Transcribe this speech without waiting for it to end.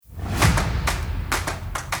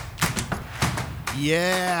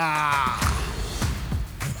Yeah.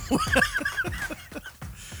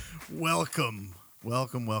 Welcome.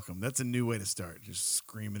 That's a new way to start. Just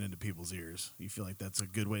screaming into people's ears. You feel like that's a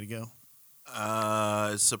good way to go?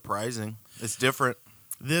 It's surprising. It's different.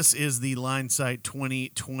 This is the LineSight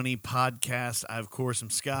 2020 podcast. I, of course, am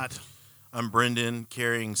Scott. I'm Brendan,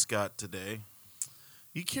 carrying Scott today.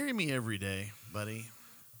 You carry me every day, buddy.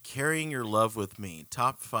 Carrying Your Love With Me.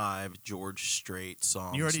 Top 5 George Strait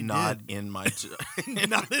songs. You already not did. In my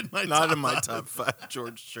Not in my not top in my five. top 5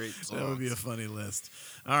 George Strait songs. That would be a funny list.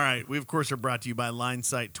 All right. We, of course, are brought to you by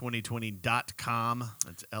LineSight2020.com.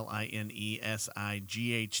 That's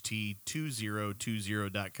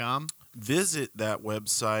LineSight2020.com. Visit that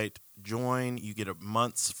website. Join. You get a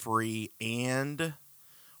month's free. And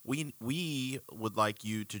we would like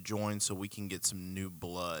you to join so we can get some new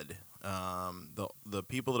blood. The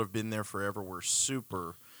people that have been there forever were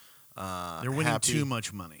super They're winning happy. too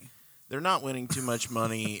much money. They're not winning too much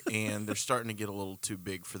money, and they're starting to get a little too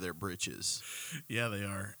big for their britches. Yeah, they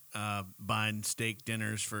are. Buying steak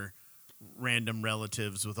dinners for random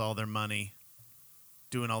relatives with all their money,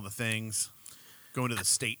 doing all the things, going to the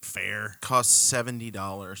state fair. Costs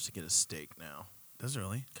 $70 to get a steak now. Does it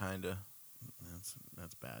really? Kinda.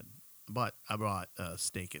 That's bad. But I bought a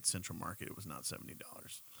steak at Central Market. It was not $70.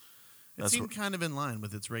 It seemed kind of in line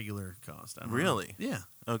with its regular cost. I don't know. Really? Yeah.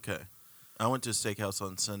 Okay. I went to a steakhouse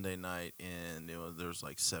on Sunday night, and there was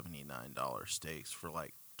like $79 steaks for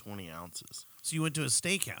like 20 ounces. So you went to a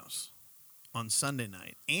steakhouse on Sunday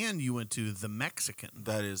night, and you went to the Mexican.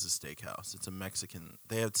 That is a steakhouse. It's a Mexican.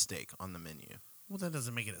 They have steak on the menu. Well, that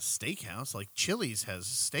doesn't make it a steakhouse. Like Chili's has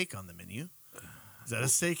steak on the menu. Is that a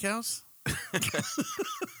steakhouse?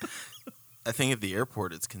 I think at the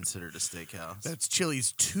airport it's considered a steakhouse. That's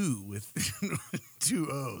Chili's 2 with 2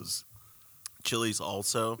 O's. Chili's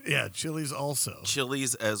also. Yeah, Chili's also.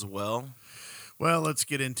 Chili's as well. Well, let's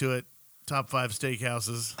get into it. Top 5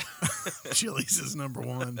 steakhouses. Chili's is number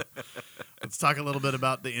 1. Let's talk a little bit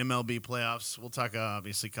about the MLB playoffs. We'll talk,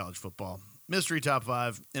 obviously, college football. Mystery top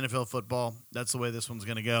 5, NFL football. That's the way this one's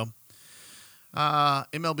going to go.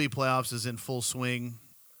 MLB playoffs is in full swing.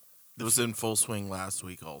 It was in full swing last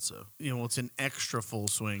week also. You know, it's in extra full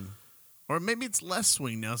swing. Or maybe it's less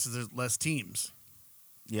swing now since there's less teams.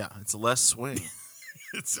 Yeah, it's less swing.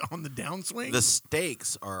 It's on the downswing? The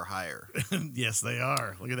stakes are higher. Yes, they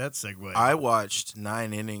are. Look at that segue. I watched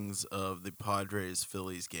 9 innings of the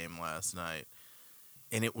Padres-Phillies game last night,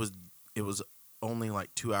 and it was only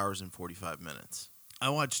like 2 hours and 45 minutes. I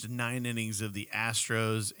watched 9 innings of the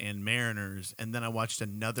Astros and Mariners, and then I watched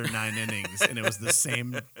another 9 innings, and it was the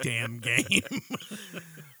same damn game.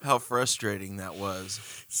 How frustrating that was.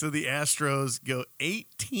 So the Astros go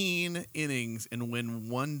 18 innings and win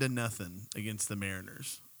 1-0 against the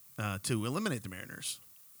Mariners to eliminate the Mariners.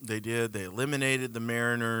 They did. They eliminated the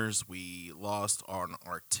Mariners. We lost on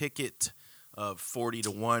our ticket of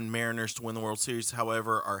 40-1 Mariners to win the World Series.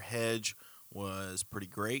 However, our hedge was pretty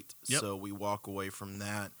great, So we walk away from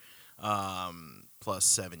that plus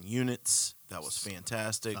 7 units. That was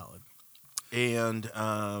fantastic. Solid. And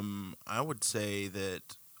I would say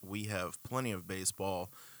that we have plenty of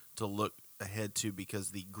baseball to look ahead to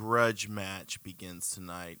because the grudge match begins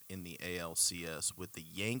tonight in the ALCS with the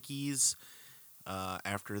Yankees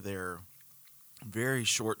after their very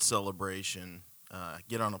short celebration.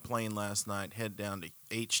 Get on a plane last night, head down to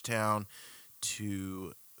H-Town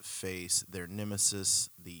to face their nemesis,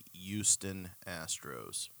 the Houston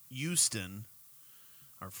Astros. Houston,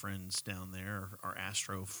 our friends down there, our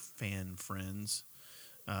Astro fan friends,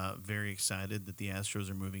 very excited that the Astros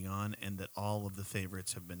are moving on and that all of the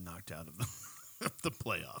favorites have been knocked out of the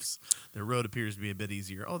playoffs. Their road appears to be a bit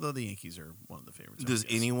easier, although the Yankees are one of the favorites. Does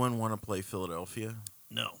anyone want to play Philadelphia?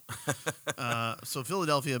 No. So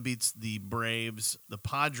Philadelphia beats the Braves. The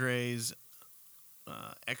Padres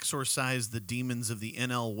exorcise the demons of the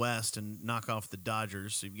NL West and knock off the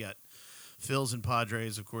Dodgers. So you've got Phils and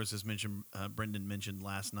Padres, of course, as mentioned. Brendan mentioned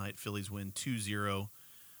last night. Phillies win 2-0.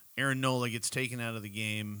 Aaron Nola gets taken out of the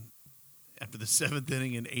game after the 7th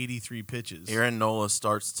inning and 83 pitches. Aaron Nola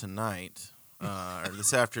starts tonight or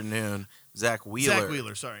this afternoon. Zach Wheeler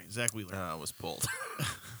was pulled.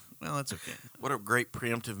 Well, that's okay. What a great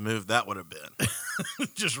preemptive move that would have been.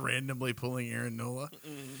 Just randomly pulling Aaron Nola.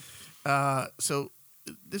 So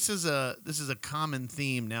this is a common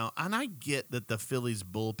theme now, and I get that the Phillies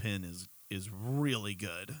bullpen is really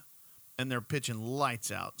good, and they're pitching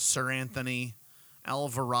lights out. Sir Anthony,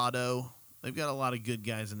 Alvarado, they've got a lot of good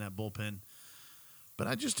guys in that bullpen, but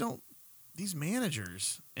I just don't. These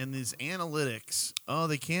managers and these analytics,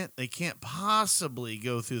 they can't possibly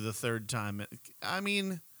go through the third time. I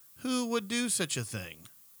mean, who would do such a thing?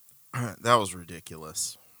 That was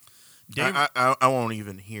ridiculous. Dave, I won't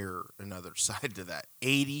even hear another side to that.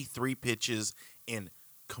 83 pitches in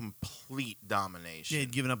complete domination. he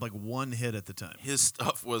had given up like one hit at the time. His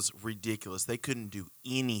stuff was ridiculous. They couldn't do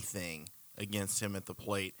anything against him at the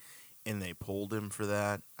plate, and they pulled him for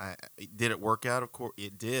that. Did it work out? Of course,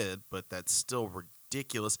 it did, but that's still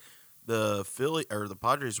ridiculous. The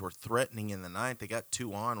Padres were threatening in the ninth. They got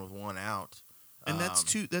 2 on with 1 out, And that's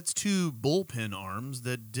two bullpen arms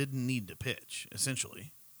that didn't need to pitch,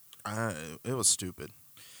 essentially. It was stupid.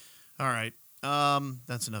 All right.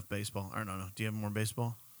 That's enough baseball. I don't know. Do you have more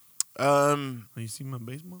baseball? Have you seen my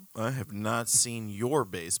baseball? I have not seen your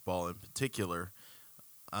baseball in particular.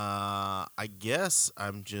 I guess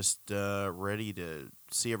I'm just ready to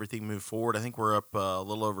see everything move forward. I think we're up a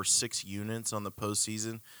little over 6 units on the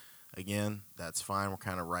postseason. Again, that's fine. We're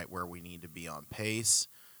kind of right where we need to be on pace.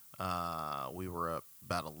 We were up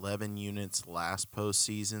about 11 units last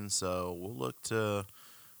postseason, so we'll look to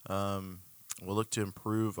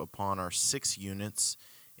improve upon our 6 units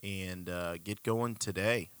and get going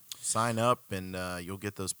today. Sign up, and you'll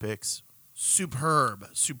get those picks. Superb.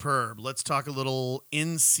 Let's talk a little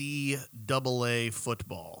NCAA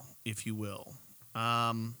football, if you will.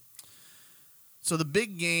 So the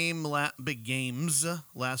big games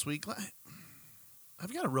last week.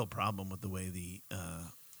 I've got a real problem with the way the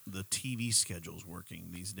TV schedule's working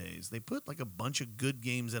these days. They put like a bunch of good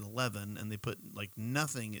games at 11, and they put like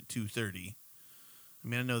nothing at 2:30. I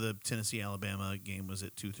mean, I know the Tennessee-Alabama game was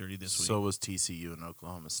at 2:30 this week. So was TCU and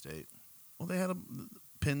Oklahoma State. Well, they had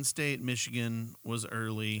Penn State, Michigan was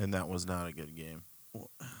early. And that was not a good game. Well,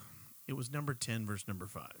 it was number 10 versus number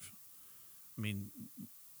 5. I mean,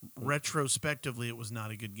 retrospectively, it was not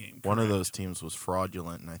a good game. One of those teams was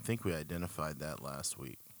fraudulent, and I think we identified that last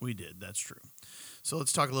week. We did. That's true. So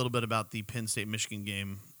let's talk a little bit about the Penn State-Michigan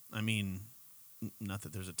game. I mean, not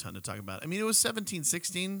that there's a ton to talk about. I mean, it was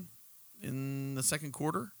 17-16 in the second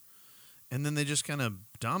quarter, and then they just kind of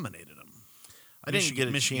dominated them.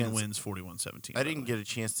 Michigan wins 41-17. I didn't get a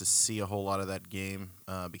chance to see a whole lot of that game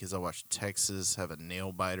because I watched Texas have a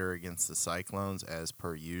nail-biter against the Cyclones, as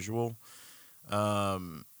per usual.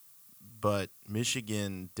 But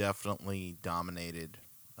Michigan definitely dominated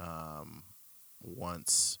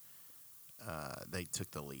once they took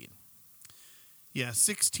the lead. Yeah,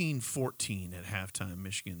 16-14 at halftime.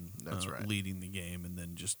 Michigan That's right. leading the game, and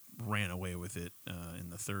then just ran away with it in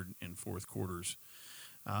the third and fourth quarters.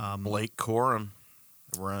 Blake Corum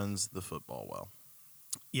runs the football well.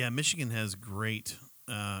 Yeah, Michigan has great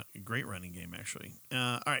running game, actually.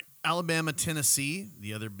 All right, Alabama, Tennessee,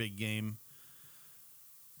 the other big game.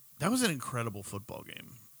 That was an incredible football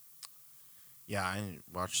game. Yeah, I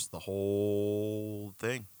watched the whole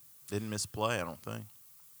thing. Didn't miss play, I don't think.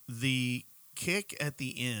 The kick at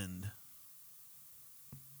the end,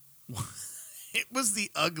 it was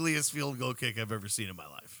the ugliest field goal kick I've ever seen in my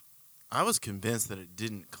life. I was convinced that it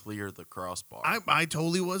didn't clear the crossbar. I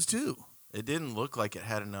totally was, too. It didn't look like it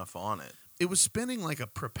had enough on it. It was spinning like a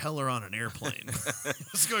propeller on an airplane.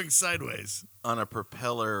 It was going sideways. On a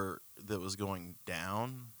propeller that was going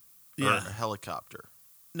down? Yeah. Or a helicopter?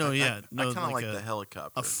 No, I kind of like the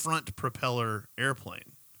helicopter. A front propeller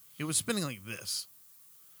airplane. It was spinning like this.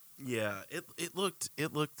 Yeah, it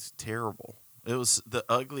looked terrible. It was the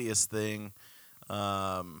ugliest thing.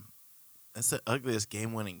 That's the ugliest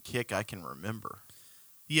game-winning kick I can remember.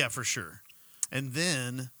 Yeah, for sure. And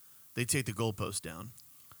then they take the goalpost down.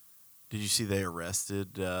 Did you see they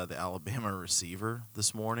arrested the Alabama receiver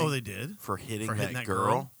this morning? Oh, they did? For hitting that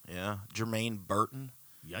girl? Yeah. Jermaine Burton.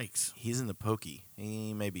 Yikes. He's in the pokey.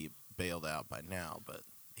 He may be bailed out by now, but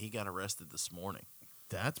he got arrested this morning.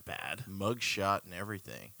 That's bad. Mug shot and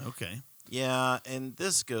everything. Okay. Yeah, and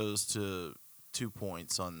this goes to 2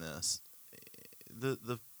 points on this.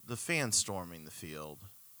 The fans storming the field,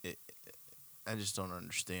 I just don't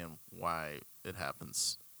understand why it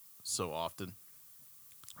happens so often.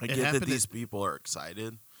 I get that these people are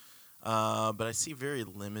excited, but I see very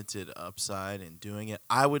limited upside in doing it.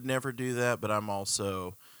 I would never do that, but I'm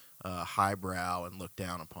also highbrow and look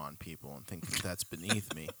down upon people and think that's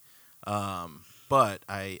beneath me. But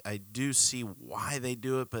I do see why they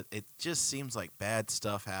do it, but it just seems like bad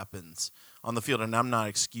stuff happens on the field, and I'm not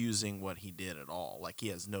excusing what he did at all. Like, he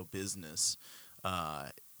has no business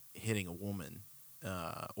hitting a woman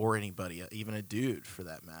or anybody, even a dude for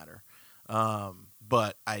that matter.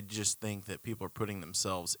 But I just think that people are putting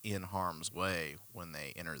themselves in harm's way when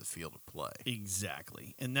they enter the field of play.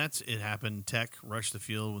 Exactly. And it happened. Tech rushed the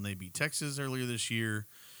field when they beat Texas earlier this year.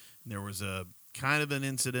 There was a kind of an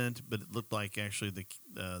incident, but it looked like actually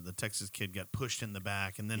the Texas kid got pushed in the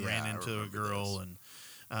back and then ran into a girl. And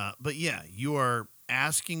but yeah, you are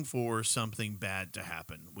asking for something bad to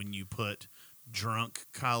happen when you put drunk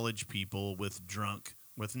college people with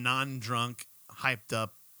non-drunk, hyped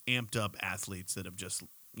up, amped up athletes that have just,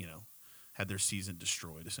 had their season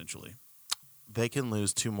destroyed, essentially. They can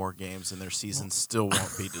lose 2 more games and their season still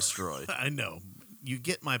won't be destroyed. I know. You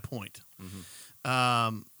get my point.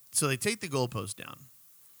 Mm-hmm. So they take the goalpost down.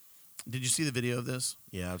 Did you see the video of this?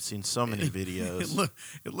 Yeah, I've seen so many videos.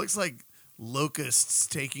 It looks like locusts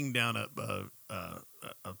taking down a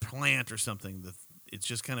plant or something. It's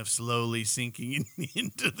just kind of slowly sinking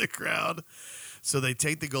into the crowd. So they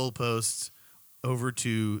take the goalposts over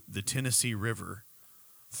to the Tennessee River,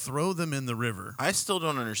 throw them in the river. I still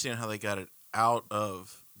don't understand how they got it out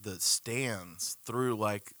of the stands through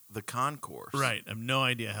like the concourse. Right. I have no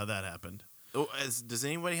idea how that happened. Oh, does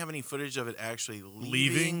anybody have any footage of it actually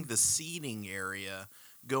leaving the seating area,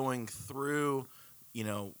 going through,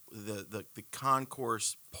 the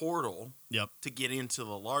concourse portal? Yep. To get into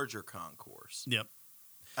the larger concourse. Yep.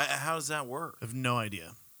 How does that work? I have no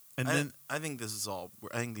idea. And I think these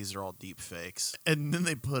are all deep fakes. And then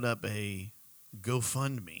they put up a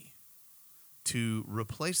GoFundMe to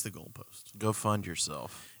replace the goalpost. Go fund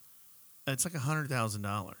yourself. It's like $100,000.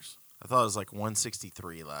 I thought it was like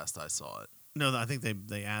 163 last I saw it. No, I think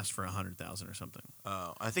they asked for $100,000 or something.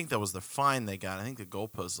 Oh, I think that was the fine they got. I think the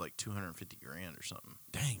goalpost is like $250,000 or something.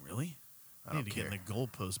 Dang, really? I don't need to care. get in the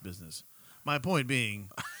goalpost business. My point being,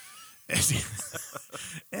 SEC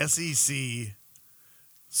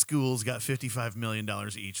schools got $55 million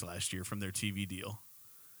each last year from their TV deal,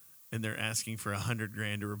 and they're asking for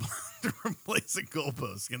 $100,000 to replace a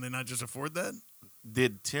goalpost. Can they not just afford that?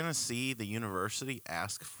 Did Tennessee, the university,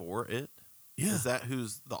 ask for it? Yeah. Is that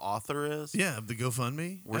who's the author is? Yeah, of the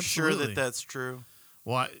GoFundMe. We're Absolutely. sure that that's true.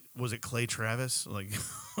 Why was it Clay Travis? Like,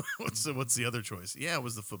 what's the other choice? Yeah, it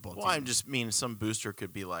was the football team. Well, I just mean some booster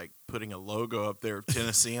could be like putting a logo up there of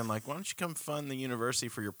Tennessee and like, why don't you come fund the university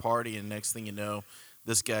for your party? And next thing you know,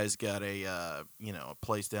 this guy's got a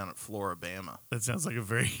place down at Floribama. That sounds like a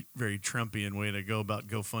very, very Trumpian way to go about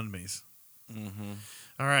GoFundMes. Mm-hmm.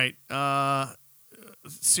 All right.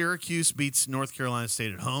 Syracuse beats North Carolina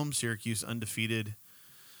State at home. Syracuse undefeated,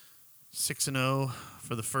 6-0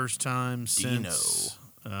 for the first time since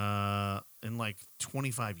in like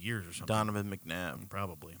 25 years or something. Donovan McNabb.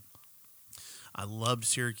 Probably. I loved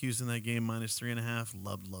Syracuse in that game,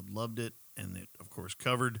 -3.5. Loved it. And it, of course,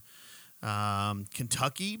 covered.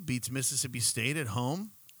 Kentucky beats Mississippi State at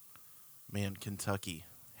home. Man, Kentucky,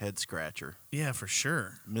 head scratcher. Yeah, for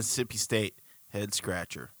sure. Mississippi State, head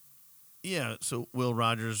scratcher. Yeah, so Will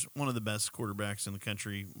Rogers, one of the best quarterbacks in the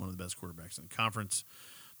country, one of the best quarterbacks in the conference,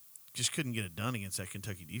 just couldn't get it done against that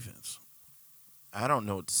Kentucky defense. I don't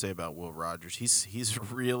know what to say about Will Rogers. He's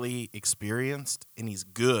really experienced and he's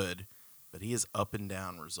good, but he has up and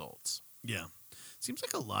down results. Yeah. Seems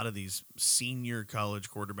like a lot of these senior college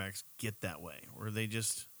quarterbacks get that way, where they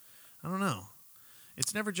just, I don't know.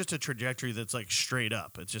 It's never just a trajectory that's like straight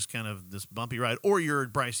up. It's just kind of this bumpy ride. Or you're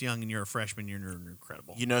Bryce Young and you're a freshman, you're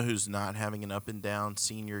incredible. You know who's not having an up and down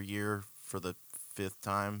senior year for the 5th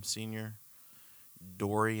time senior?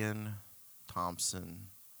 Dorian Thompson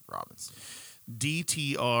Robinson.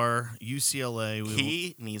 DTR, UCLA.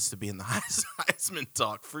 He needs to be in the Heisman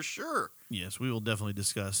talk for sure. Yes, we will definitely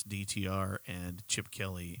discuss DTR and Chip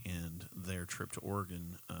Kelly and their trip to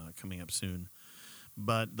Oregon coming up soon.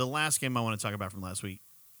 But the last game I want to talk about from last week,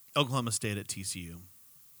 Oklahoma State at TCU.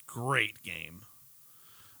 Great game.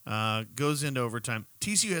 Goes into overtime.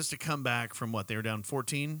 TCU has to come back from what? They were down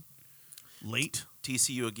 14 late.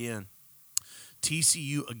 TCU again.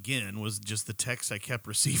 TCU again was just the text I kept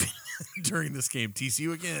receiving during this game.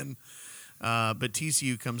 TCU again. But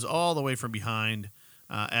TCU comes all the way from behind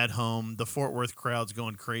at home. The Fort Worth crowd's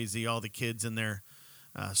going crazy. All the kids in their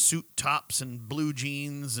suit tops and blue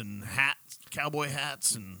jeans and hats, cowboy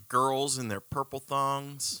hats, and girls in their purple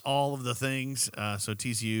thongs. All of the things. So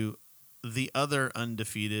TCU, the only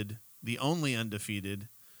undefeated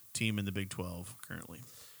team in the Big 12 currently.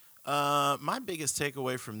 My biggest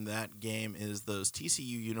takeaway from that game is those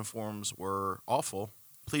TCU uniforms were awful.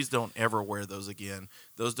 Please don't ever wear those again.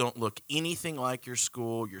 Those don't look anything like your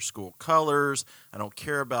school colors. I don't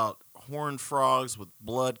care about horned frogs with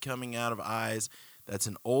blood coming out of eyes. That's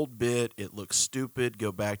an old bit. It looks stupid.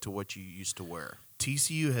 Go back to what you used to wear.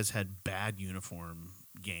 TCU has had bad uniform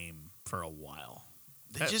game for a while.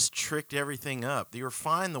 They just tricked everything up. They were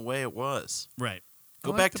fine the way it was. Right.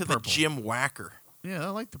 Go back to the Jim Whacker. Yeah,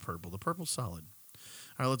 I like the purple. The purple's solid.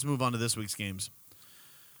 All right, let's move on to this week's games.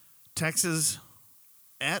 Texas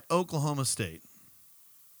at Oklahoma State.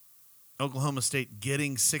 Oklahoma State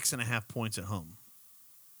getting 6.5 points at home.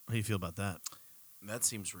 How do you feel about that? That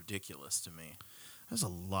seems ridiculous to me. That's a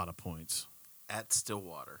lot of points. At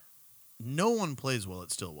Stillwater. No one plays well at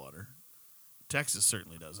Stillwater. Texas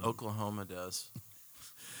certainly doesn't. Oklahoma does.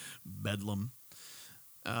 Bedlam.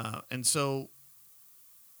 And so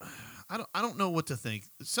I don't know what to think.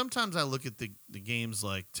 Sometimes I look at the games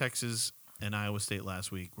like Texas and Iowa State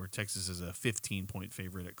last week, where Texas is a 15-point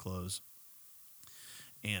favorite at close.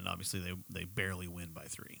 And obviously they barely win by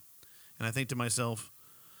 3. And I think to myself,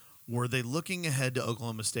 were they looking ahead to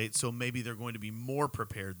Oklahoma State, so maybe they're going to be more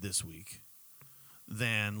prepared this week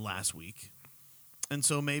than last week? And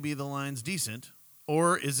so maybe the line's decent,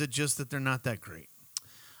 or is it just that they're not that great?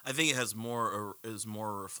 I think it has more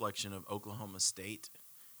a reflection of Oklahoma State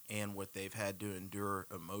and what they've had to endure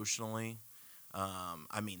emotionally.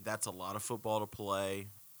 I mean, that's a lot of football to play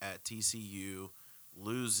at TCU,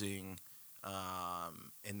 losing,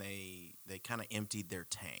 and they kind of emptied their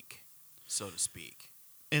tank, so to speak.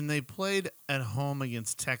 And they played at home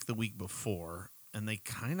against Tech the week before, and they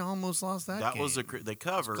kind of almost lost that game. They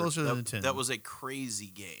covered. Closer than 10. That was a crazy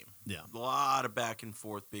game. Yeah. A lot of back and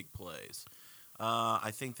forth big plays.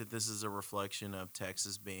 I think that this is a reflection of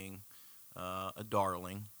Texas being a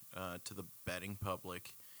darling to the betting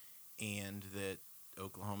public, and that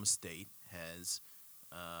Oklahoma State has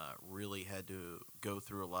really had to go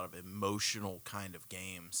through a lot of emotional kind of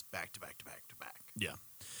games back to back to back to back. Yeah.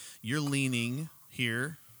 You're leaning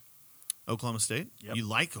here, Oklahoma State. Yep. You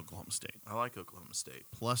like Oklahoma State. I like Oklahoma State.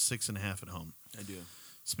 Plus 6.5 at home. I do.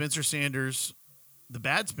 Spencer Sanders, the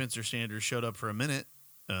bad Spencer Sanders showed up for a minute,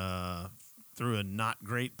 threw a not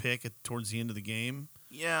great pick towards the end of the game.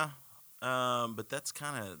 Yeah, but that's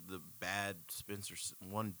kind of the bad Spencer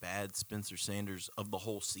Sanders of the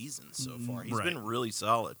whole season so far. He's been really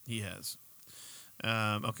solid. He has.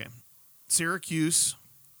 Okay. Syracuse,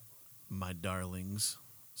 my darlings,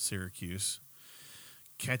 Syracuse,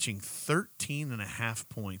 catching 13.5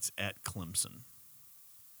 points at Clemson.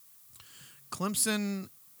 Clemson,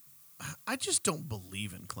 I just don't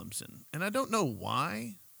believe in Clemson, and I don't know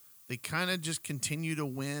why. They kind of just continue to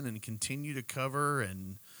win and continue to cover,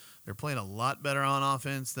 and they're playing a lot better on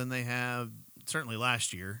offense than they have certainly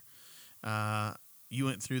last year. You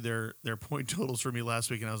went through their point totals for me last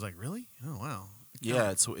week, and I was like, really? Oh, wow.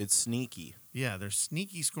 Yeah, it's sneaky. Yeah, they're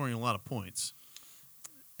sneaky, scoring a lot of points.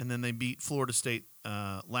 And then they beat Florida State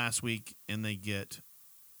last week, and they get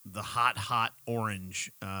the hot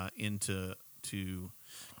orange into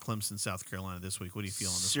Clemson, South Carolina this week. What do you feel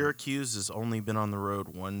on this? Syracuse has only been on the road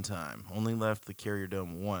one time. Only left the Carrier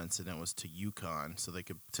Dome once, and it was to UConn, so they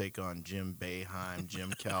could take on Jim Boeheim,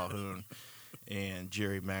 Jim Calhoun, and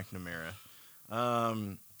Jerry McNamara.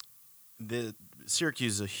 The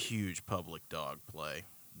Syracuse is a huge public dog play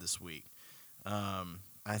this week.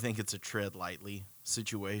 I think it's a tread lightly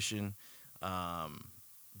situation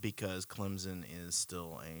because Clemson is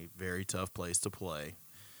still a very tough place to play.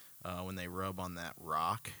 When they rub on that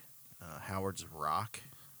rock, Howard's Rock.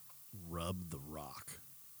 Rub the rock.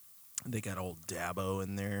 They got old Dabo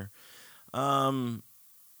in there.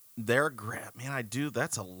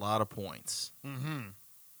 That's a lot of points. Mm-hmm.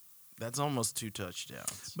 That's almost 2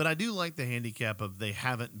 touchdowns. But I do like the handicap of they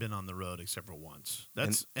haven't been on the road except for once.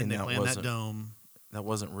 And they that play in that dome. That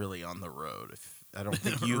wasn't really on the road. I don't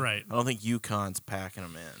think Right. I don't think UConn's packing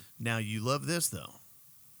them in. Now you love this though.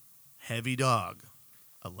 Heavy dog,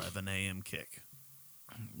 11 a.m. kick.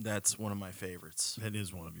 That's one of my favorites. That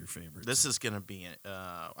is one of your favorites. This is going to be.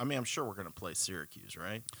 I'm sure we're going to play Syracuse,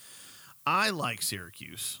 right? I like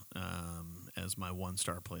Syracuse as my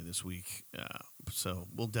 1-star play this week, so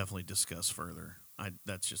we'll definitely discuss further.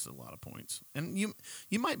 That's just a lot of points, and you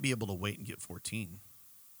might be able to wait and get 14.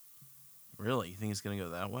 Really, you think it's going to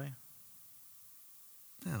go that way?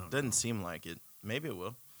 I don't know. Doesn't seem like it. Maybe it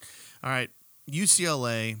will. All right,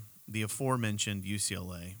 UCLA, the aforementioned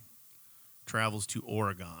UCLA, travels to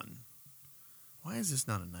Oregon. Why is this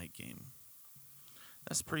not a night game?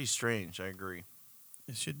 That's pretty strange. I agree.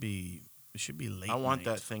 It should be late. I want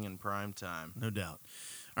night. that thing in prime time. No doubt.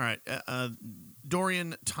 All right.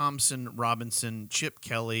 Dorian Thompson Robinson, Chip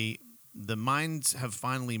Kelly, the minds have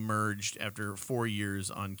finally merged after 4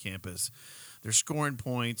 years on campus. They're scoring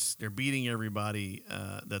points. They're beating everybody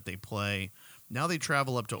that they play. Now they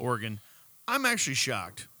travel up to Oregon. I'm actually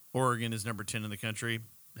shocked. Oregon is number 10 in the country.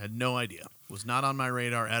 Had no idea. Was not on my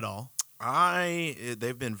radar at all.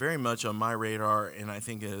 They've been very much on my radar, and I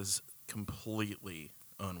think it is completely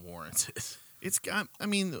unwarranted.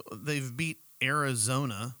 They've beat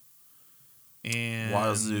Arizona and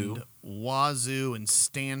Wazoo and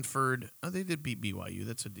Stanford. Oh, they did beat BYU.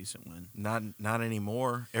 That's a decent win. Not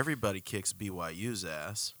anymore. Everybody kicks BYU's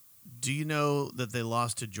ass. Do you know that they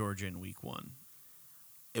lost to Georgia in week 1?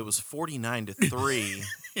 It was 49-3,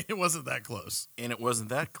 It wasn't that close. And it wasn't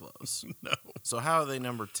that close. No. So how are they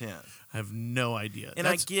number 10? I have no idea. And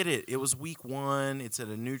I get it. It was week 1. It's at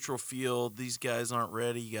a neutral field. These guys aren't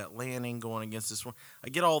ready. You got Lanning going against this one. I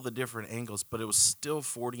get all the different angles, but it was still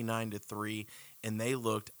 49-3, and they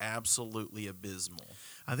looked absolutely abysmal.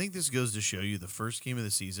 I think this goes to show you the first game of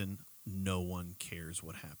the season, no one cares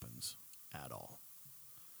what happens at all.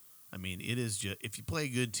 I mean, it is just, if you play a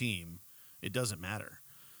good team, it doesn't matter.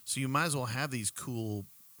 So you might as well have these cool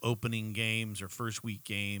opening games or first week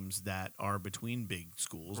games that are between big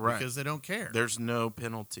schools because they don't care. There's no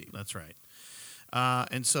penalty. That's right.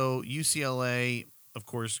 And so UCLA, of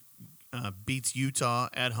course, beats Utah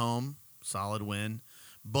at home. Solid win.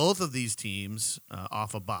 Both of these teams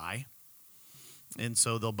off a bye. And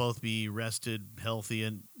so they'll both be rested, healthy,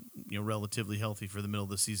 and relatively healthy for the middle of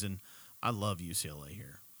the season. I love UCLA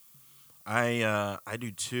here. I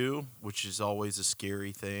do too, which is always a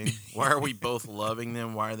scary thing. Why are we both loving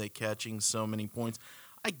them? Why are they catching so many points?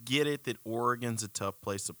 I get it that Oregon's a tough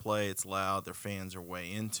place to play. It's loud. Their fans are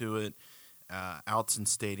way into it. Altson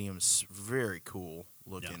Stadium's very cool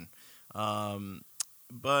looking. Yeah.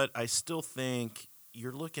 But I still think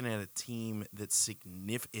you're looking at a team that's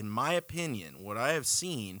significant. In my opinion, what I have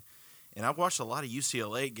seen, and I've watched a lot of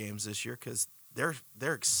UCLA games this year because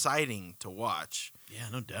they're exciting to watch. Yeah,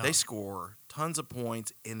 no doubt. They score tons of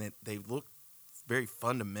points, and they look very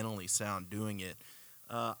fundamentally sound doing it.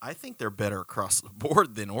 I think they're better across the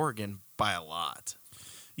board than Oregon by a lot.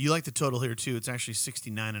 You like the total here, too. It's actually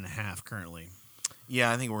 69.5 currently. Yeah,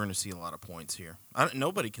 I think we're going to see a lot of points here.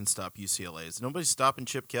 Nobody can stop UCLA. Nobody's stopping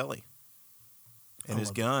Chip Kelly and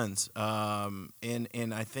his guns. And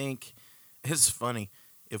I think it's funny.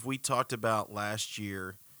 If we talked about last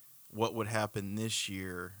year what would happen this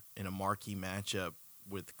year in a marquee matchup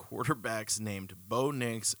with quarterbacks named Bo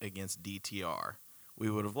Nix against DTR, we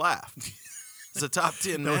would have laughed. It's a top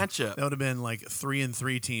 10 matchup. That would have been like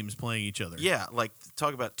 3-3 teams playing each other. Yeah, like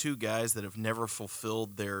talk about two guys that have never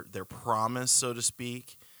fulfilled their promise, so to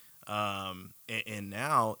speak. And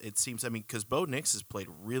now it seems, because Bo Nix has played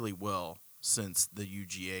really well since the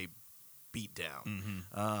UGA beatdown.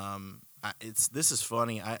 Mm-hmm. This is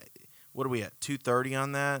funny. What are we at, 2:30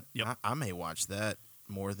 on that? Yep. I may watch that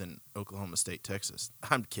more than Oklahoma State, Texas.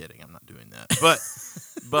 I'm kidding. I'm not doing that.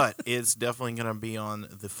 But it's definitely going to be on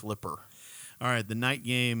the flipper. All right, the night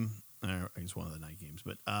game, I guess one of the night games,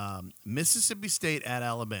 but Mississippi State at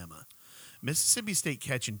Alabama. Mississippi State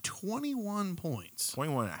catching 21 points.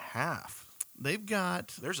 21 and a half.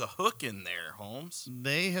 There's a hook in there, Holmes.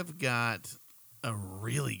 They have got a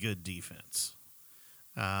really good defense.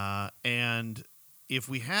 And if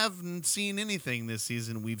we haven't seen anything this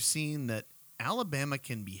season, we've seen that Alabama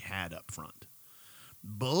can be had up front.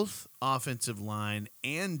 Both offensive line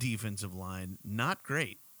and defensive line, not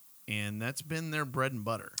great. And that's been their bread and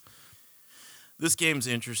butter. This game's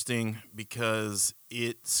interesting because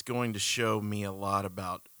it's going to show me a lot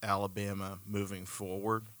about Alabama moving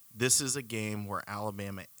forward. This is a game where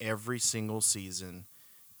Alabama every single season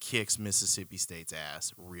kicks Mississippi State's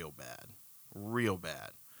ass real bad. Real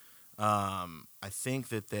bad. I think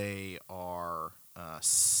that they are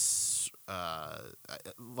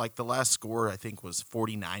like the last score I think was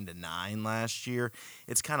 49-9 last year.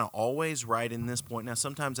 It's kind of always right in this point. Now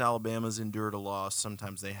sometimes Alabama's endured a loss,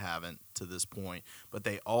 sometimes they haven't to this point, but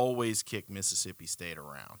they always kick Mississippi State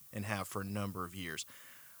around and have for a number of years.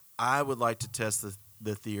 I would like to test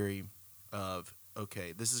the theory of,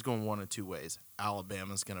 okay, this is going one of two ways.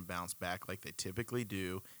 Alabama's going to bounce back like they typically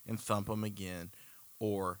do and thump them again,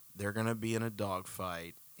 or they're going to be in a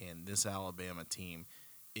dogfight, and this Alabama team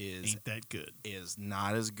ain't that good. Is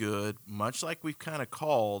not as good. Much like we've kind of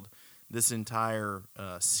called this entire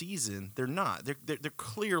season, they're not. They're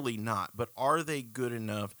clearly not. But are they good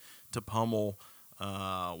enough to pummel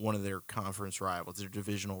one of their conference rivals, their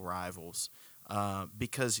divisional rivals?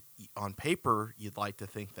 Because on paper, you'd like to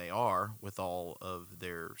think they are with all of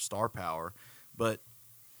their star power. But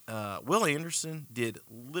Will Anderson did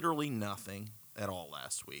literally nothing at all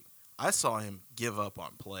last week. I saw him give up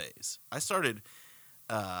on plays. I started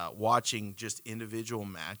watching just individual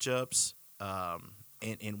matchups,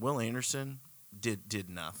 and Will Anderson did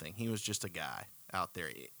nothing. He was just a guy out there,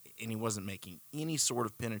 and he wasn't making any sort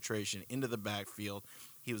of penetration into the backfield.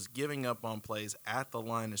 He was giving up on plays at the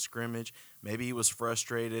line of scrimmage. Maybe he was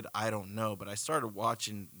frustrated. I don't know. But I started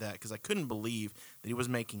watching that because I couldn't believe that he was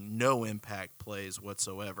making no impact plays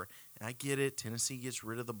whatsoever. And I get it. Tennessee gets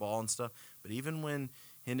rid of the ball and stuff. But even when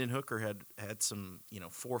Hendon Hooker had some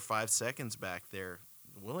 4 or 5 seconds back there,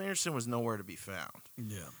 Will Anderson was nowhere to be found.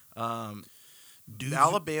 Yeah.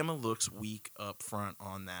 Alabama looks weak up front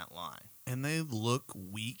on that line. And they look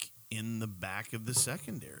weak in the back of the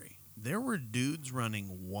secondary. There were dudes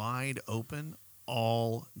running wide open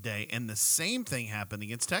all day. And the same thing happened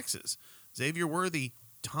against Texas. Xavier Worthy,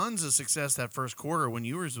 tons of success that first quarter when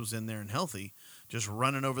Ewers was in there and healthy, just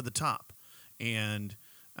running over the top. And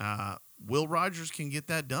Will Rogers can get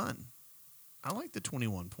that done. I like the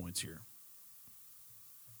 21 points here.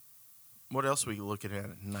 What else are we looking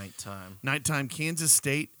at nighttime? Nighttime, Kansas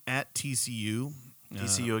State at TCU.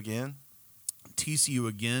 TCU again? TCU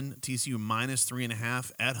again. TCU minus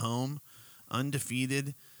 3.5 at home.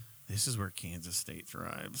 Undefeated. This is where Kansas State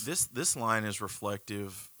thrives. This line is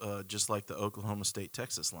reflective, just like the Oklahoma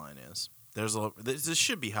State-Texas line is. This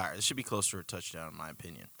should be higher. This should be closer to a touchdown, in my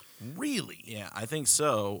opinion. Really? Yeah, I think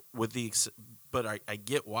so. But I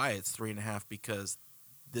get why it's 3.5 because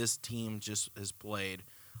this team just has played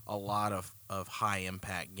a lot of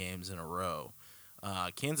high-impact games in a row.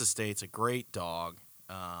 Kansas State's a great dog,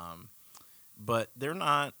 but they're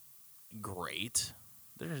not great.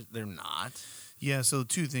 They're not. Yeah, so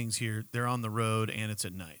two things here. They're on the road, and it's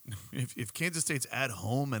at night. If Kansas State's at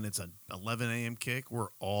home and it's an 11 a.m. kick, we're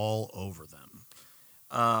all over them.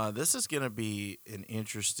 This is going to be an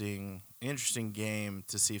interesting game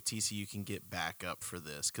to see if TCU can get back up for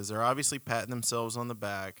this because they're obviously patting themselves on the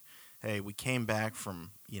back. Hey, we came back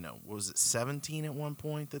from, what was it, 17 at one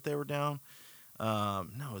point that they were down? No,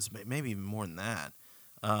 it was maybe even more than that.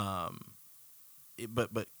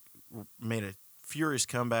 But made a furious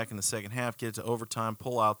comeback in the second half, get it to overtime,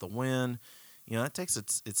 pull out the win. That takes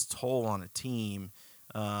its toll on a team.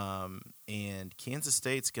 And Kansas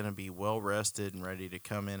State's going to be well rested and ready to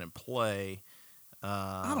come in and play.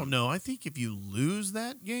 I don't know. I think if you lose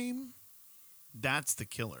that game, that's the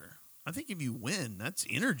killer. I think if you win, that's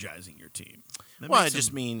energizing your team. I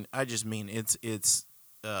just mean it's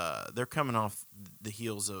they're coming off the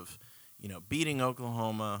heels of beating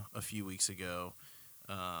Oklahoma a few weeks ago,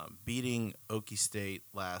 beating Okie State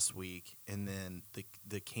last week, and then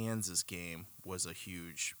the Kansas game was a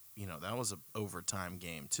huge that was an overtime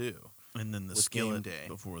game too. And then the skillet day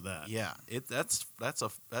before that. Yeah, that's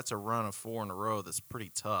a run of 4 in a row that's pretty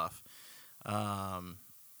tough. I'm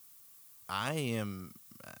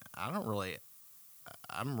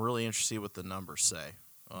really interested to see what the numbers say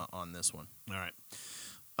on this one. All right.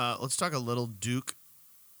 Let's talk a little Duke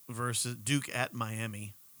at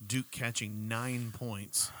Miami. Duke catching 9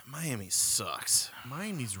 points. Miami sucks.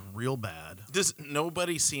 Miami's real bad.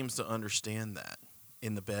 Nobody seems to understand that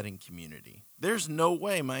in the betting community. There's no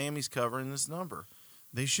way Miami's covering this number.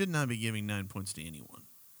 They should not be giving 9 points to anyone.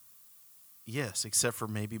 Yes, except for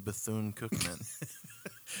maybe Bethune-Cookman,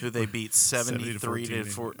 who they beat 73 to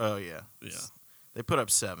 4. Oh, yeah. Yeah. They put up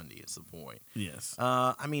 70 is the point. Yes.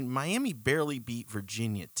 Miami barely beat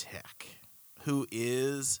Virginia Tech, who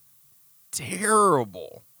is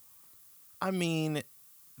terrible.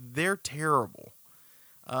 They're terrible.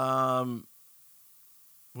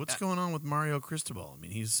 What's going on with Mario Cristobal?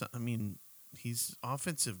 He's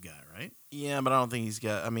offensive guy, right? Yeah, but I don't think he's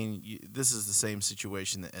got. This is the same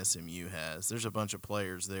situation that SMU has. There's a bunch of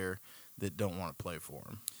players there that don't want to play for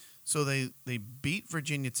him. So they beat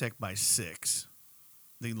Virginia Tech by 6.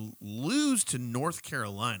 They lose to North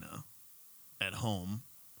Carolina at home.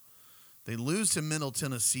 They lose to Middle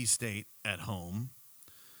Tennessee State at home.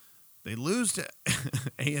 They lose to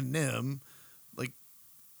A&M.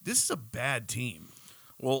 This is a bad team.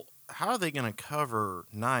 Well, how are they going to cover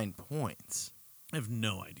 9 points? I have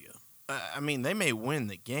no idea. They may win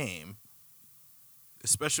the game,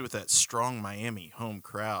 especially with that strong Miami home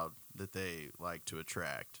crowd that they like to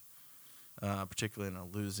attract, particularly in a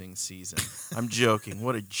losing season. I'm joking.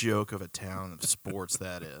 What a joke of a town of sports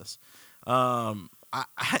that is.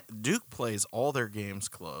 Duke plays all their games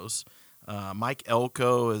close. Mike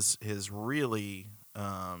Elko has really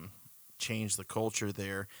changed the culture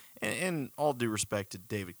there. And all due respect to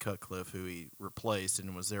David Cutcliffe, who he replaced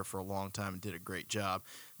and was there for a long time and did a great job.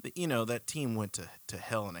 That team went to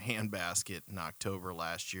hell in a handbasket in October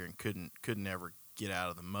last year and couldn't ever get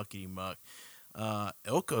out of the muckety muck.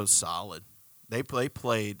 Elko's solid. They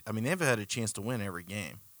played. They've had a chance to win every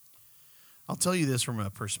game. I'll tell you this from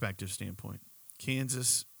a perspective standpoint.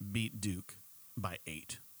 Kansas beat Duke by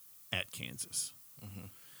 8 at Kansas. Mm-hmm.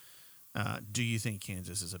 Do you think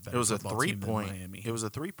Kansas is a better football team than Miami? It was a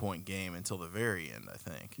 3-point game until the very end, I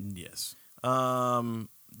think. Yes.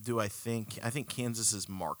 Do I think Kansas is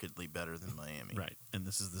markedly better than Miami. Right. And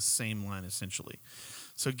this is the same line essentially.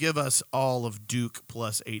 So give us all of Duke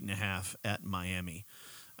plus 8.5 at Miami.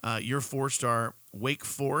 Your 4-star Wake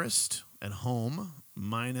Forest at home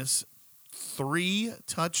minus 3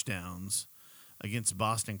 touchdowns against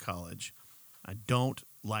Boston College. I don't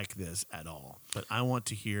like this at all, but I want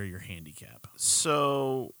to hear your handicap.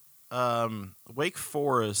 So Wake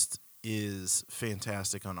Forest is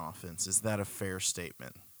fantastic on offense. Is that a fair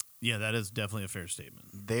statement? Yeah, that is definitely a fair statement.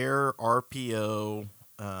 Their RPO,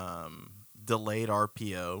 delayed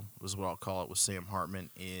RPO was what I'll call it with Sam Hartman,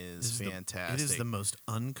 is fantastic. It is the most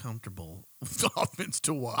uncomfortable offense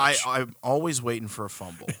to watch. I'm always waiting for a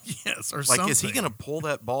fumble. Yes, or like, something. is he going to pull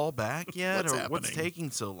that ball back yet? What's taking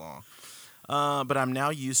so long? But I'm now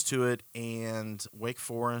used to it, and Wake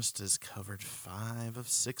Forest has covered 5 of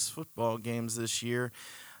 6 football games this year.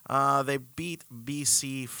 They beat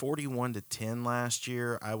BC 41-10 last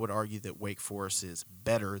year. I would argue that Wake Forest is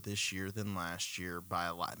better this year than last year by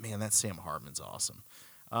a lot. Man, that Sam Hartman's awesome.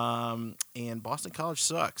 And Boston College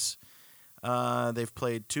sucks. They've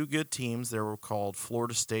played 2 good teams. They were called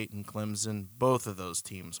Florida State and Clemson. Both of those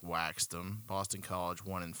teams waxed them. Boston College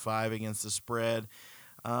 1-5 against the spread.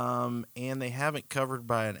 And they haven't covered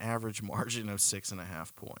by an average margin of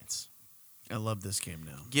 6.5 points. I love this game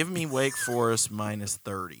now. Give me Wake Forest minus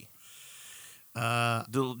 30. Do a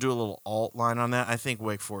little alt line on that. I think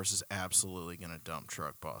Wake Forest is absolutely going to dump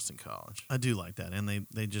truck Boston College. I do like that. And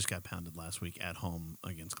they just got pounded last week at home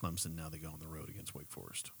against Clemson. Now they go on the road against Wake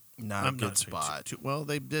Forest. Not a good spot. Well,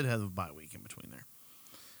 they did have a bye week in between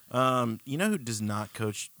there. You know who does not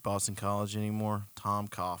coach Boston College anymore? Tom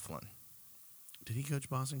Coughlin. Did he coach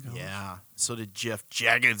Boston College? Yeah. So did Jeff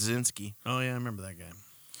Jagodzinski. Oh, yeah, I remember that guy.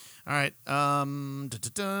 All right.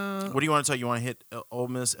 What do you want to tell? You want to hit Ole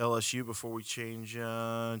Miss LSU before we change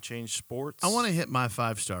sports? I want to hit my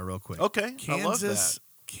 5-star real quick. Okay. I love that.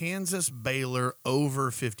 Kansas Baylor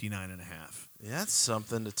over 59.5. That's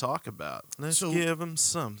something to talk about. Let's give them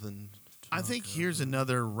something. I think here's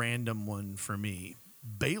another random one for me.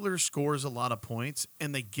 Baylor scores a lot of points,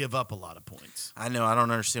 and they give up a lot of points. I know. I don't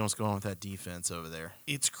understand what's going on with that defense over there.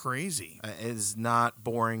 It's crazy. It is not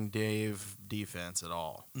boring Dave defense at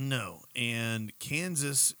all. No, and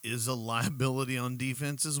Kansas is a liability on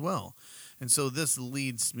defense as well. And so this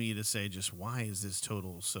leads me to say, just why is this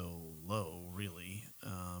total so low, really,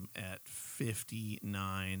 at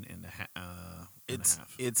 59 and a half?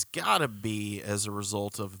 It's got to be as a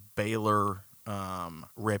result of Baylor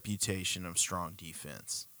reputation of strong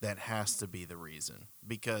defense. That has to be the reason,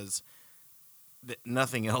 because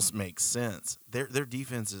nothing else makes sense. Their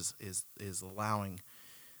defense is allowing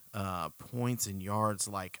points and yards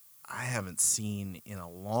like I haven't seen in a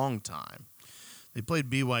long time. They played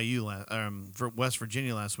BYU for West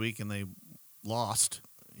Virginia last week, and they lost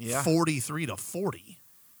 43-40.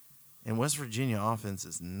 And West Virginia offense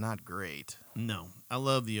is not great. No, I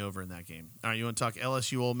love the over in that game. All right, you want to talk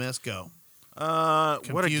LSU Ole Miss? Go.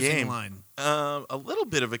 What a game! Line. A little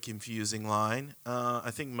bit of a confusing line.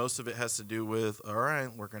 I think most of it has to do with all right.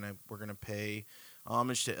 We're gonna pay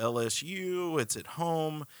homage to LSU. It's at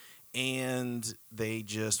home, and they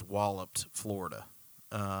just walloped Florida.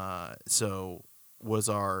 So was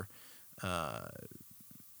our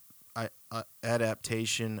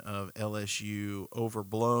adaptation of LSU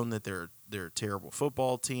overblown? That they're a terrible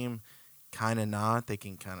football team? Kind of not. They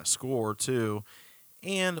can kind of score too.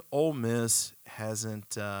 And Ole Miss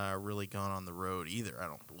hasn't really gone on the road either, I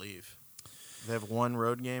don't believe. They have one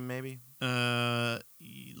road game, maybe? Let's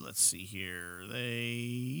see here.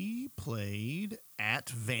 They played at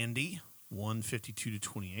Vandy,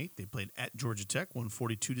 152-28. They played at Georgia Tech,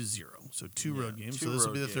 142-0. So 2 road games. So this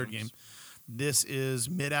will be the third game. This is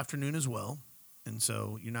mid-afternoon as well. And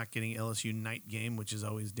so you're not getting LSU night game, which is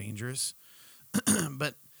always dangerous.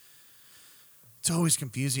 But it's always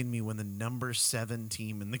confusing me when the number 7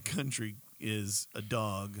 team in the country is a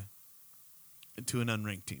dog to an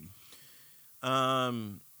unranked team.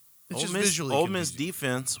 It's just visually Ole Miss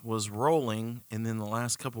defense was rolling, and then the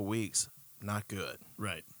last couple weeks, not good.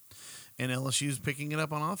 Right. And LSU's picking it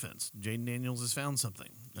up on offense. Jaden Daniels has found something.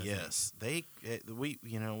 Yes. We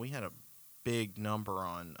had a big number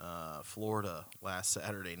on Florida last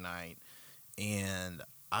Saturday night, and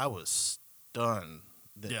I was stunned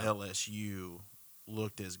that LSU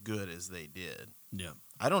looked as good as they did. Yeah.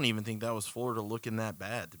 I don't even think that was Florida looking that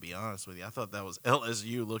bad, to be honest with you. I thought that was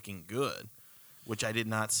LSU looking good, which I did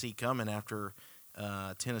not see coming after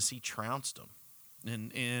Tennessee trounced them.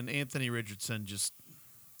 And Anthony Richardson just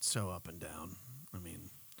so up and down. I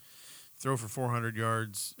mean, throw for 400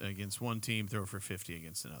 yards against one team, throw for 50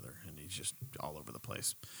 against another, and he's just all over the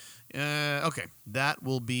place. Okay, that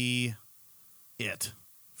will be it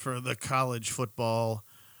for the college football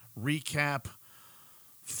recap,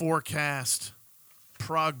 forecast,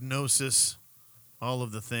 prognosis, all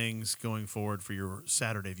of the things going forward for your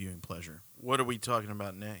Saturday viewing pleasure. What are we talking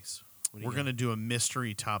about next? We're going to do a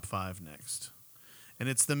mystery top 5 next. And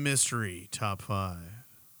it's the mystery top 5.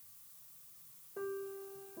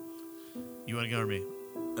 You want to go or me?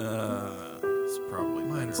 It's probably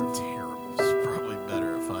Mine's better. terrible. It's probably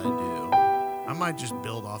better if I do. I might just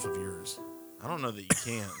build off of yours. I don't know that you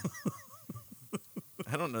can.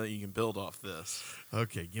 I don't know that you can build off this.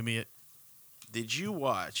 Okay, give me it. Did you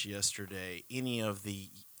watch yesterday any of the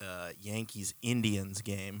Yankees-Indians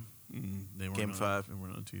game? They weren't Game on, 5. They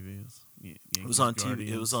weren't on TV. It was on TV.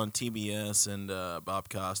 It was on TBS, and Bob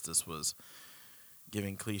Costas was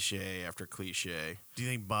giving cliche after cliche. Do you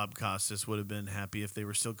think Bob Costas would have been happy if they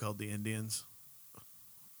were still called the Indians?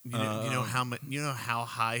 You know how much? You know how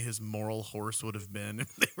high his moral horse would have been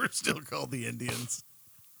if they were still called the Indians.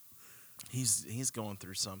 He's going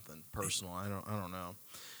through something personal. I don't know.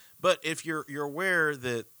 But if you're aware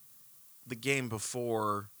that the game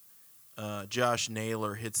before, Josh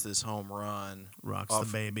Naylor hits this home run, Rocks the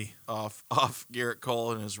baby off Garrett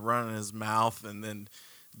Cole, and is running his mouth and then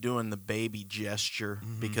doing the baby gesture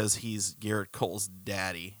because he's Garrett Cole's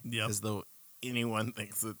daddy. Yep. As though anyone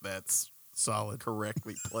thinks that that's solid.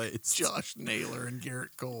 correctly placed. Josh Naylor and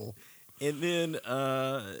Garrett Cole. And then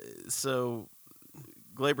so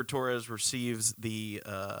Gleyber Torres receives the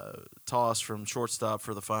toss from shortstop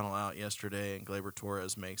for the final out yesterday, and Gleyber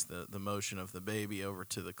Torres makes the motion of the baby over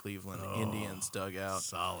to the Cleveland Indians dugout.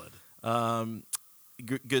 Solid.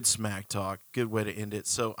 Good smack talk. Good way to end it.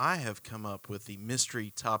 So I have come up with the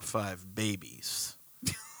mystery top 5 babies.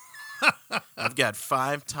 I've got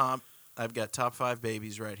top 5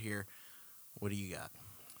 babies right here. What do you got?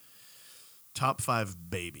 Top 5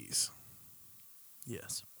 babies.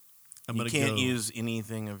 Yes. You can't use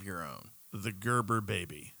anything of your own. The Gerber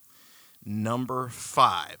baby. Number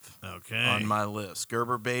 5 Okay. on my list.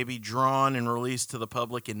 Gerber baby, drawn and released to the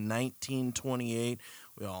public in 1928.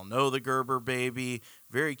 We all know the Gerber baby.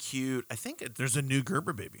 Very cute. I think There's a new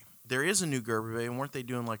Gerber baby. there is a new Gerber baby. Weren't they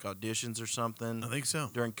doing like auditions or something? I think so.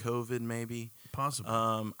 During COVID, maybe. Possible.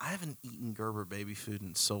 I haven't eaten Gerber baby food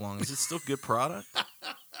in so long. Is it still good product?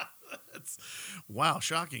 Wow,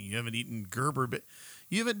 shocking. You haven't eaten Gerber did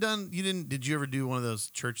you ever do one of those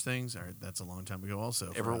church things? Or that's a long time ago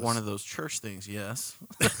also. One of those church things, yes.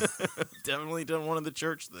 Definitely done one of the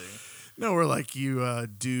church things. No, where like you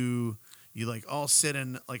all sit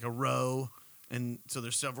in like a row, and so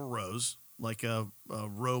there's several rows, like a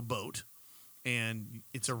rowboat, and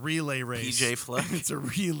it's a relay race. PJ Fleck. It's a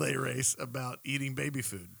relay race about eating baby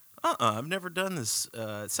food. I've never done this.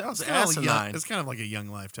 It sounds It's kind of asinine. it's kind of like a Young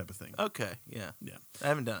Life type of thing. Okay, yeah. Yeah. I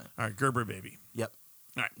haven't done it. All right, Gerber baby. Yep.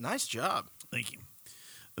 All right. Nice job. Thank you.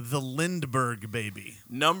 The Lindbergh baby.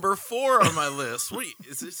 Number 4 on my list. What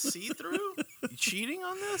is this see-through? You cheating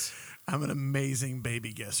on this? I'm an amazing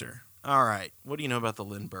baby guesser. All right. What do you know about the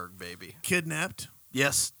Lindbergh baby? Kidnapped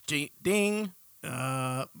Yes. Ding.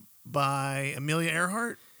 by Amelia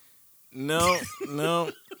Earhart. No,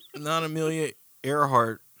 not Amelia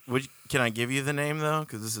Earhart. Can I give you the name, though?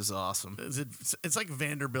 Because this is awesome. It's like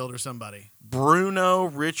Vanderbilt or somebody. Bruno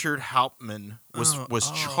Richard Hauptmann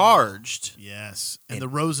was charged. Yes. And the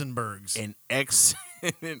Rosenbergs. And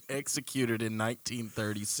executed in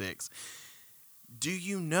 1936. Do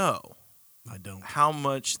you know I don't. how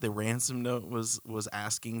much the ransom note was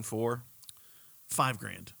asking for?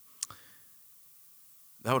 $5,000.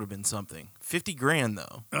 That would have been something. $50,000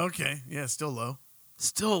 though. Okay. Yeah, still low.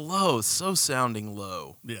 Still low. So sounding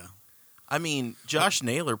low. Yeah. I mean, Josh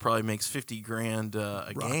Naylor probably makes $50,000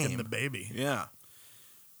 a Rocking game. the baby. Yeah.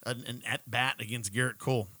 An at bat against Garrett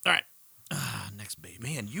Cole. All right. Next baby.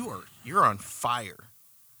 Man, you're on fire.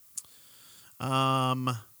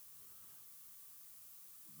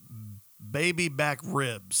 Baby back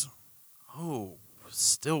ribs. Oh,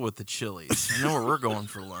 still with the chilies. I know where we're going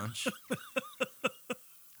for lunch.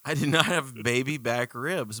 I did not have baby back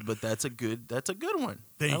ribs, but that's a good one.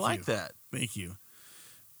 Thank I like you. that. Thank you.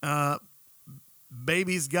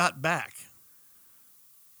 Baby's got back.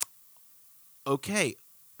 Okay,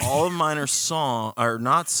 all of mine are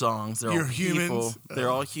not songs. They're You're all people. humans. They're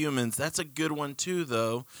all humans. That's a good one too,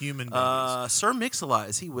 though. Human babies. Sir Mix-a-Lot,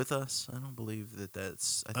 is he with us? I don't believe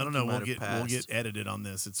that's. I don't know. We'll get edited on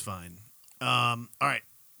this. It's fine. All right.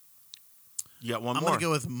 You got one I'm more. going to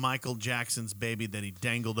go with Michael Jackson's baby that he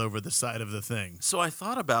dangled over the side of the thing. So I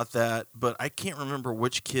thought about that, but I can't remember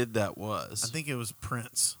which kid that was. I think it was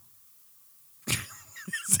Prince.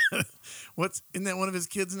 Isn't that one of his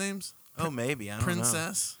kids' names? Oh, maybe. I don't know.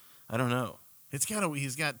 Princess? I don't know.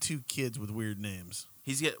 He's got 2 kids with weird names.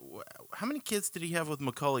 How many kids did he have with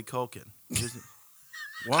Macaulay Culkin? I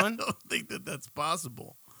One? don't think that's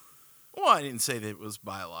possible. Well, I didn't say that it was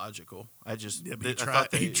biological. I just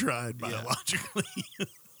he tried biologically.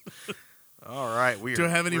 All right, Do I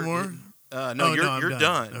have any more? No, Oh, you're no, I'm you're done.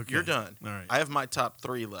 done. Okay. You're done. All right. I have my top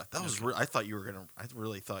 3 left. That was Okay. I thought you were gonna. I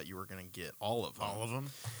really thought you were gonna get all of them. All of them?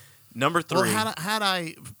 Number 3. Well, had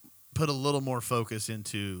I put a little more focus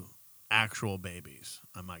into actual babies,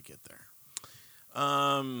 I might get there.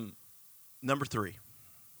 Number 3.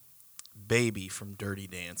 Baby from Dirty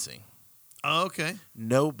Dancing. Oh, okay.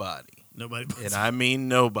 Nobody, Nobody puts, and I mean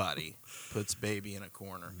nobody, puts Baby in a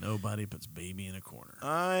corner. nobody puts baby in a corner.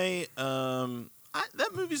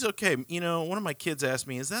 That movie's okay. You know, one of my kids asked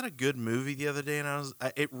me, "Is that a good movie?" the other day, and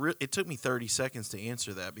it took me 30 seconds to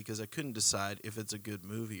answer that because I couldn't decide if it's a good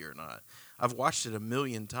movie or not. I've watched it a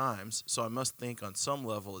million times, so I must think on some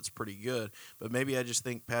level it's pretty good. But maybe I just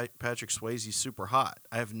think Patrick Swayze's super hot.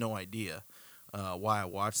 I have no idea why I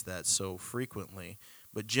watch that so frequently.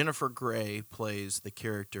 But Jennifer Grey plays the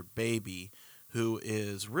character Baby, who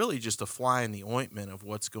is really just a fly in the ointment of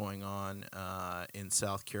what's going on in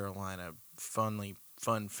South Carolina.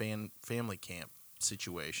 Fun family camp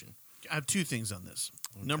situation. I have 2 things on this.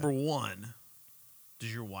 Okay. Number 1,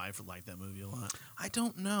 does your wife like that movie a lot? I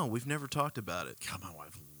don't know. We've never talked about it. God, my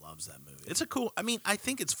wife loves that movie. It's I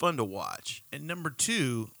think it's fun to watch. And number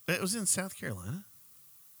 2, it was in South Carolina.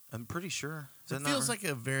 I'm pretty sure. It feels like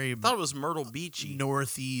a very I thought it was Myrtle Beachy.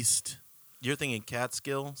 northeast. You're thinking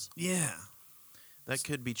Catskills? Yeah. That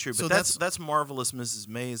could be true. But So that's Marvelous Mrs.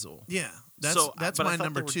 Maisel. Yeah. That's but I my thought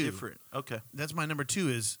number they were 2. Different. Okay. That's my number 2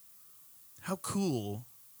 is how cool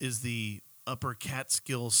is the Upper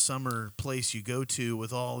Catskills summer place you go to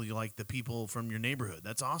with all like the people from your neighborhood?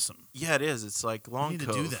 That's awesome. Yeah, it is. It's like Long You need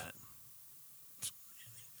Cove. to do that.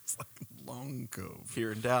 It's like Long Cove.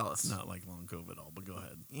 Here in Dallas. It's not like Long Cove at all, but go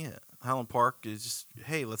ahead. Yeah. Highland Park is just,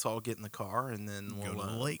 hey, let's all get in the car and then we'll Go to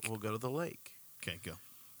the lake. We'll go to the lake. Okay, go.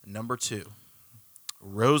 Number 2,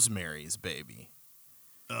 Rosemary's Baby.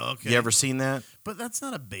 Okay. You ever seen that? But that's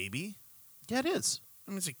not a baby. Yeah, it is.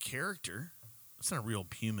 I mean, it's a character. It's not a real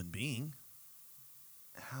human being.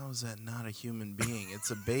 How is that not a human being? It's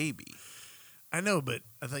a baby. I know, but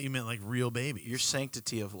I thought you meant like real babies. Your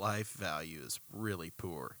sanctity of life value is really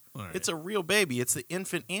poor. All right. It's a real baby. It's the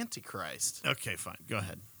infant Antichrist. Okay, fine. Go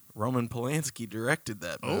ahead. Roman Polanski directed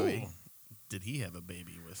that movie. Oh, did he have a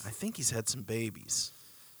baby with? I think he's had some babies.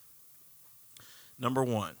 Number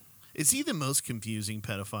 1. Is he the most confusing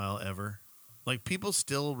pedophile ever? Like, people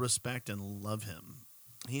still respect and love him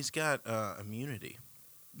He's got immunity.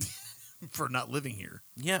 for not living here.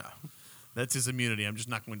 Yeah. That's his immunity. I'm just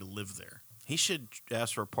not going to live there. He should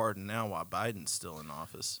ask for a pardon now while Biden's still in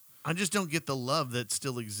office. I just don't get the love that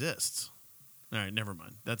still exists. All right, never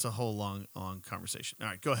mind. That's a whole long conversation. All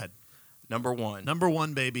right, go ahead. Number 1. Number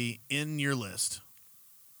 1, baby, in your list.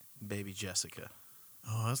 Baby Jessica.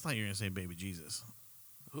 Oh, I thought you were going to say baby Jesus.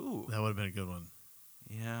 Ooh. That would have been a good one.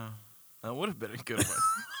 Yeah. That would have been a good one.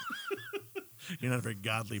 You're not a very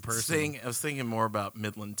godly person. I was thinking more about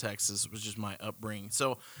Midland, Texas, which is my upbringing.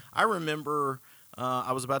 So I remember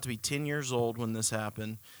I was about to be 10 years old when this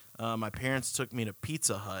happened. My parents took me to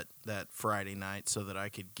Pizza Hut that Friday night so that I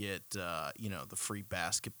could get, the free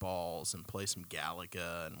basketballs and play some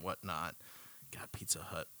Galaga and whatnot. God, Pizza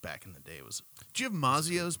Hut back in the day was... Do you have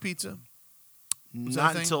Mazio's pizza?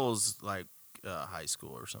 Not until it was like high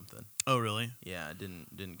school or something. Oh, really? Yeah, it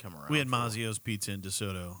didn't come around. We had Mazio's Pizza in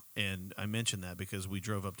DeSoto, and I mentioned that because we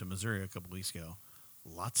drove up to Missouri a couple weeks ago.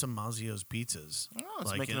 Lots of Mazio's pizzas, Oh, it's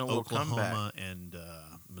like making in a little Oklahoma comeback. and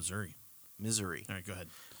Missouri. Missouri. All right, go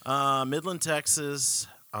ahead. Midland, Texas,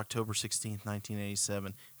 October 16th,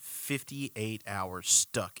 1987. 58 hours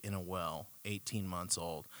stuck in a well, 18 months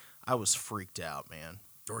old. I was freaked out, man.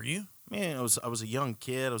 Were you? Man, I was a young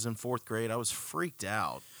kid. I was in 4th grade. I was freaked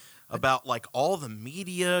out about like all the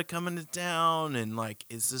media coming to town and like,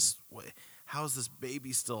 how is this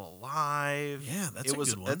baby still alive? Yeah, that's a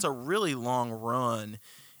good one. That's a really long run,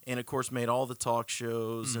 and of course made all the talk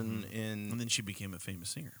shows And and then she became a famous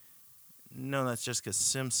singer. no, that's Jessica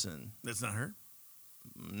Simpson. That's not her?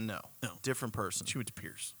 No, No. different person. She went to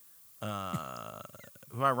Pierce.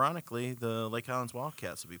 Who ironically the Lake Highlands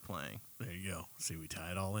Wildcats will be playing. There you go. See, we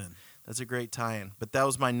tie it all in. That's a great tie-in. But that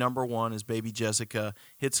was my number 1 is Baby Jessica.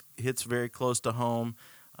 Hits very close to home.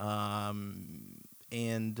 I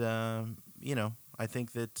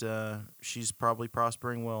think that she's probably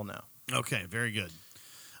prospering well now. Okay, very good.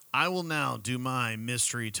 I will now do my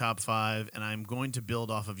mystery top 5, and I'm going to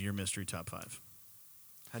build off of your mystery top 5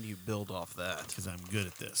 How do you build off that? because I'm good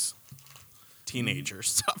at this.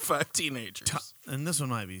 Teenagers. Top 5 teenagers. And this one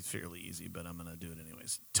might be fairly easy, but I'm going to do it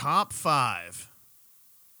anyways. Top 5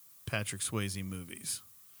 Patrick Swayze movies.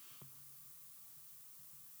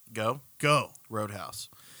 Go. Roadhouse.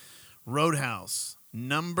 Roadhouse,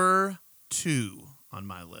 number 2 on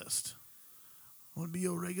my list. Want to be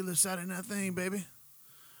your regular Saturday night thing, baby?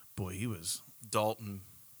 Boy, he was. Dalton.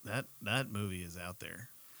 That movie is out there.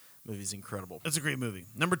 Movie's incredible. It's a great movie.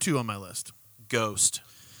 Number 2 on my list. Ghost.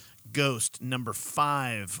 Ghost, number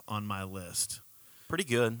 5 on my list. Pretty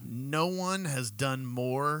good. No one has done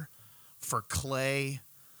more for Clay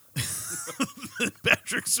than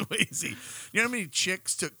Patrick Swayze. You know how many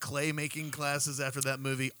chicks took clay making classes after that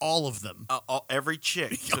movie? All of them. Every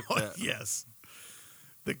chick took that. Yes.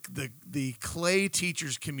 The clay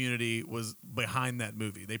teachers community was behind that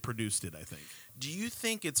movie. They produced it, I think. Do you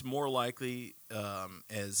think it's more likely,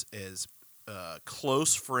 as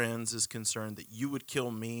close friends is concerned, that you would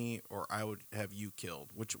kill me or I would have you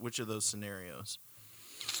killed? Which of those scenarios?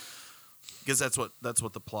 Because that's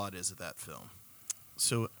what the plot is of that film.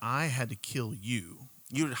 So I had to kill you.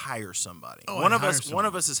 You would hire somebody. Oh, One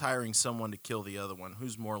of us is hiring someone to kill the other one.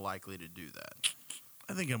 Who's more likely to do that?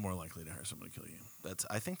 I think I'm more likely to hire someone to kill you.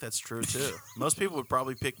 I think that's true too. Most people would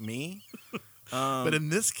probably pick me. But in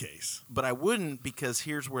this case. But I wouldn't, because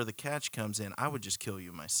here's where the catch comes in. I would just kill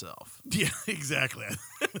you myself. Yeah, exactly.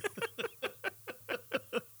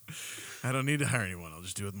 I don't need to hire anyone. I'll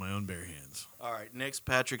just do it with my own bare hands. All right, next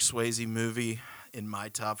Patrick Swayze movie in my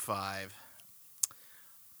top 5.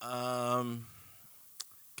 Golly,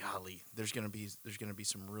 there's gonna be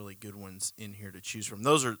some really good ones in here to choose from.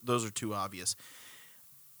 Those are too obvious.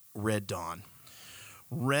 Red Dawn.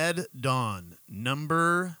 Red Dawn,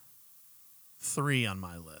 number 3 on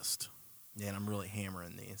my list. Man, I'm really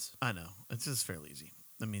hammering these. I know. It's just fairly easy.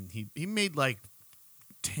 I mean, he made like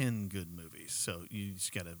 10 good movies, so you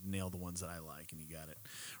just got to nail the ones that I like, and you got it.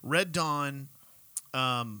 Red Dawn,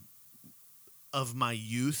 of my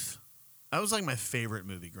youth, that was like my favorite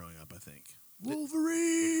movie growing up, I think.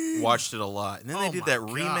 Wolverine! Watched it a lot. And then they did that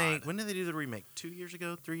remake. God. When did they do the remake? 2 years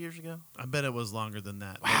ago? 3 years ago? I bet it was longer than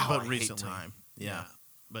that. Wow, but I recently. hate time. Yeah.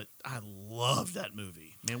 But I loved that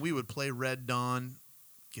movie. Man, we would play Red Dawn,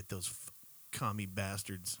 get those commie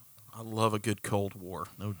bastards. I love a good Cold War.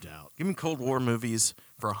 No doubt. Give me Cold War movies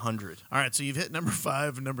for 100. All right, so you've hit number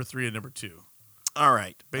 5, number 3, and number 2. All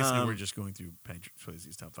right. Basically, we're just going through Patrick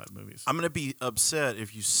Swayze's top 5 movies. I'm going to be upset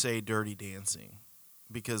if you say Dirty Dancing,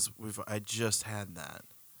 because I just had that.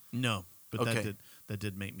 No, but Okay. that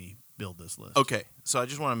did make me build this list. Okay, so I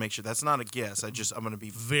just want to make sure that's not a guess. I'm going to be.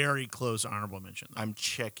 Very close honorable mention. I'm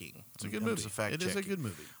checking. It's a good I'm movie. just fact It is a checking. good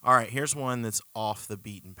movie. All right, here's one that's off the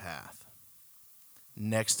beaten path.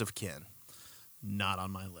 Next of Kin. Not on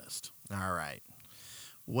my list. All right.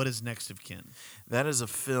 What is Next of Kin? That is a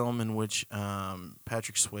film in which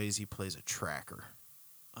Patrick Swayze plays a tracker.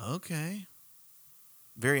 Okay.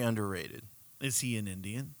 Very underrated. Is he an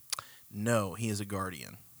Indian? No, he is a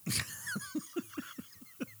guardian.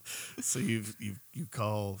 So you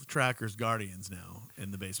call trackers guardians now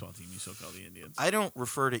in the baseball team. You still call the Indians. I don't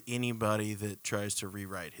refer to anybody that tries to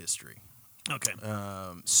rewrite history. Okay.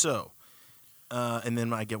 And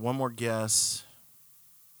then I get one more guess.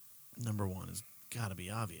 Number 1 has got to be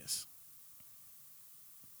obvious.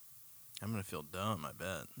 I'm going to feel dumb, I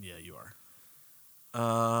bet. Yeah, you are.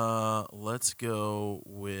 Let's go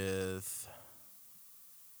with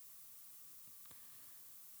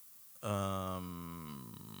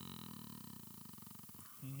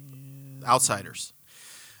Outsiders.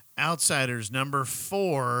 Outsiders, number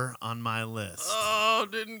 4 on my list. Oh,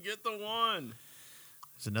 didn't get the one.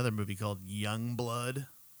 There's another movie called Young Blood,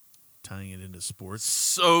 tying it into sports.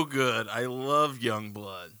 So good. I love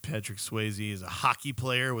Youngblood. Patrick Swayze is a hockey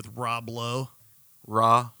player with Rob Lowe.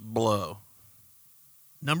 Raw Blow.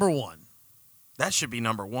 Number 1. That should be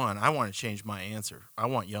number 1. I want to change my answer. I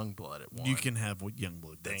want Youngblood at 1. You can have Young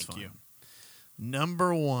Blood. That's Thank fine. you.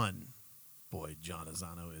 Number 1. Boy, John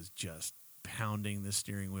Azano is just pounding the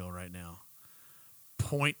steering wheel right now.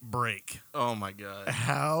 Point Break. Oh, my God.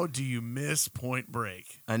 How do you miss Point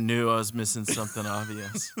Break? I knew I was missing something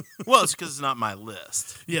obvious. Well, it's because it's not my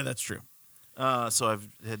list. Yeah, that's true. So I've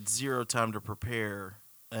had zero time to prepare.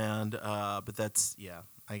 And but that's, yeah,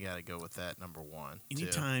 I got to go with that, number 1.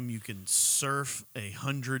 Anytime you can surf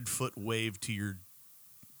 100-foot wave to your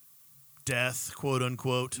death, quote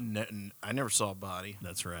unquote. I never saw Body.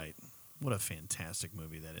 That's right. What a fantastic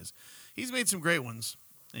movie that is. He's made some great ones.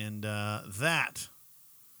 And that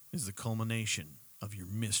is the culmination of your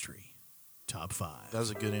mystery top 5. That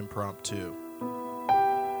was a good impromptu.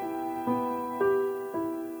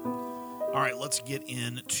 All right, let's get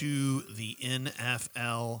into the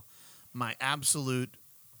NFL. My absolute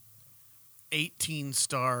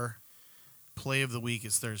 18-star play of the week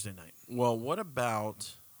is Thursday night. Well, what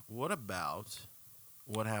about what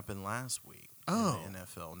happened last week? Oh. In the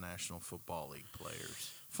NFL National Football League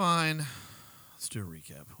players. Fine. Let's do a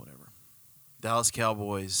recap, whatever. Dallas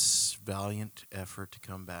Cowboys' valiant effort to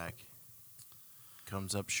come back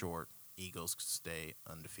comes up short. Eagles stay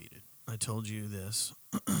undefeated. I told you this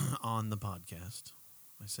on the podcast.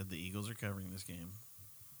 I said the Eagles are covering this game.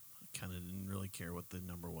 I kind of didn't really care what the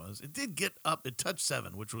number was. It did get up. It touched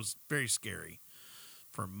 7, which was very scary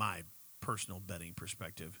from my personal betting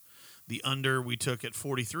perspective. The under we took at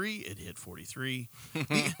 43. It hit 43.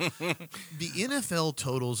 The NFL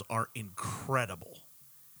totals are incredible.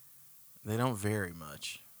 They don't vary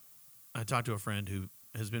much. I talked to a friend who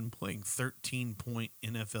has been playing 13-point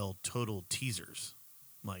NFL total teasers.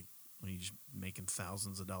 Like, when you're just making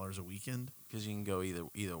thousands of dollars a weekend. Because you can go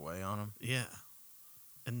either way on them. Yeah.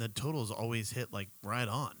 And the totals always hit, like, right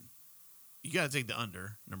on. You got to take the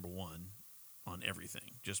under, number one, on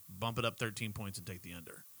everything. Just bump it up 13 points and take the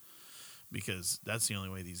under. Because that's the only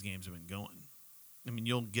way these games have been going. I mean,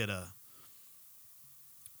 you'll get a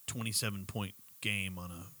 27-point game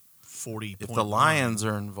on a 40-point. If the Lions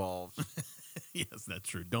are involved. Yes, that's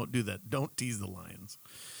true. Don't do that. Don't tease the Lions.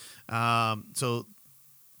 So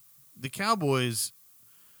the Cowboys,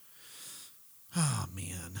 oh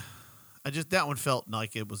man, that one felt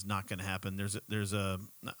like it was not going to happen.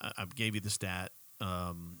 I gave you the stat.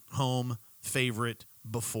 Home favorite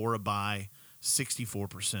before a bye,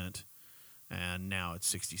 64%, and now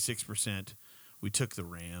it's 66%. We took the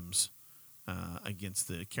Rams against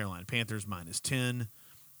the Carolina Panthers -10.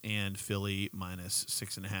 And Philly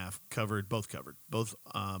 -6.5 covered. Both covered. Both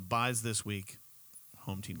buys this week.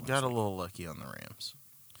 Home team. Got a little lucky on the Rams.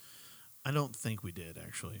 I don't think we did,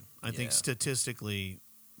 actually. I think statistically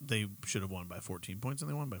they should have won by 14 points, and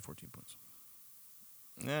they won by 14 points.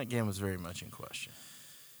 That game was very much in question.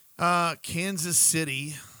 Kansas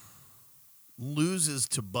City loses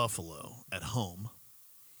to Buffalo at home.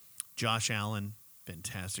 Josh Allen,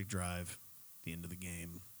 fantastic drive. The end of the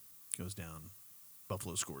game goes down.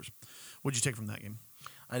 Buffalo scores. What'd you take from that game?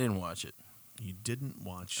 I didn't watch it. You didn't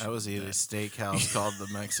watch. I was at a steakhouse called the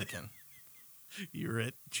Mexican. You were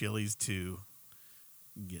at Chili's too,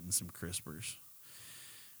 getting some crispers.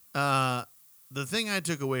 The thing I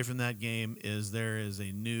took away from that game is there is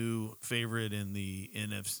a new favorite in the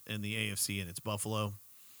AFC, and it's Buffalo.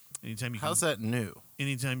 How's that new?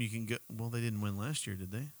 Anytime you can go. Well, they didn't win last year,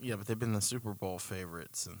 did they? Yeah, but they've been the Super Bowl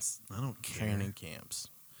favorite since I don't care. Training camps.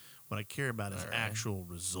 What I care about is actual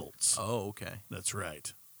results. Oh, okay. That's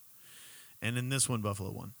right. And in this one,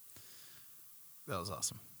 Buffalo won. That was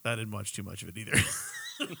awesome. I didn't watch too much of it either.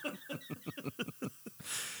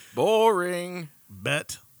 Boring.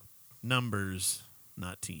 Bet numbers,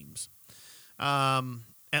 not teams.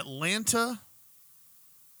 Atlanta,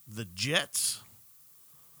 the Jets,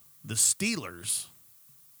 the Steelers,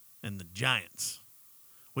 and the Giants.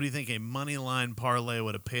 What do you think a money line parlay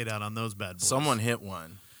would have paid out on those bad boys? Someone hit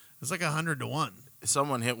one. It's like 100-1.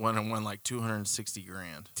 Someone hit one and won like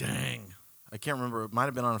 $260,000. Dang. I can't remember. It might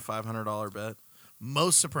have been on a $500 bet.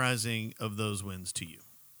 Most surprising of those wins to you?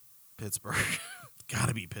 Pittsburgh. Got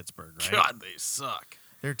to be Pittsburgh, right? God, they suck.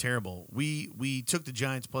 They're terrible. We took the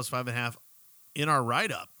Giants +5.5 in our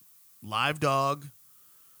write-up. Live dog.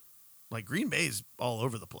 Like Green Bay's all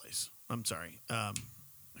over the place. I'm sorry.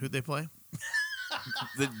 Who'd they play?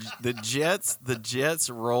 The Jets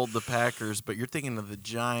rolled the Packers, but you're thinking of the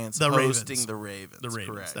Giants hosting Ravens. the Ravens.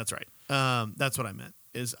 Correct. That's right. That's what I meant.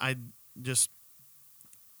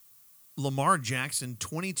 Lamar Jackson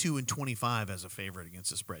 22-25 as a favorite against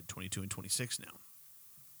the spread. 22-26 now.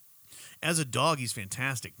 As a dog, he's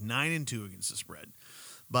fantastic. 9-2 against the spread.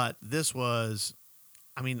 But this was.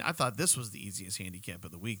 I thought this was the easiest handicap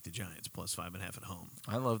of the week, the Giants, +5.5 at home.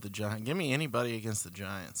 I love the Giants. Give me anybody against the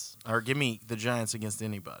Giants. Or give me the Giants against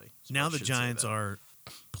anybody. Now the Giants are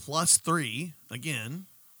 +3, again,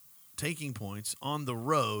 taking points on the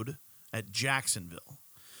road at Jacksonville.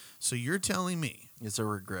 So you're telling me. It's a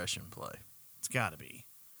regression play. It's got to be.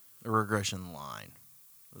 A regression line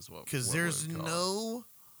is what. Because there's no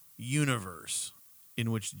universe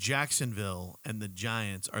in which Jacksonville and the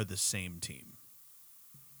Giants are the same team.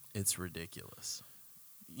 It's ridiculous.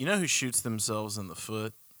 You know who shoots themselves in the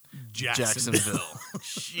foot? Jacksonville.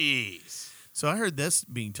 Jeez. So I heard this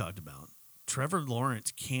being talked about. Trevor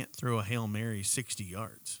Lawrence can't throw a Hail Mary 60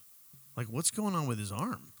 yards. Like, what's going on with his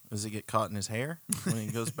arm? Does it get caught in his hair when he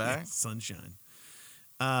goes back? Sunshine.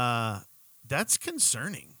 That's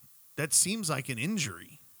concerning. That seems like an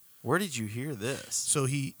injury. Where did you hear this? So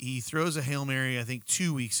he throws a Hail Mary, I think,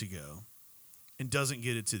 2 weeks ago and doesn't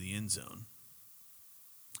get it to the end zone.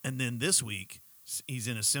 And then this week, he's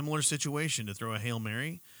in a similar situation to throw a Hail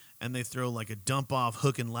Mary, and they throw like a dump-off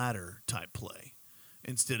hook and ladder type play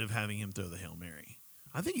instead of having him throw the Hail Mary.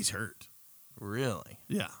 I think he's hurt. Really?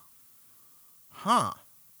 Yeah. Huh.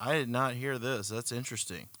 I did not hear this. That's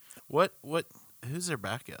interesting. What? Who's their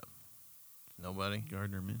backup? Nobody.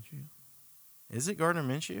 Gardner Minshew. Is it Gardner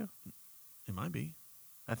Minshew? It might be.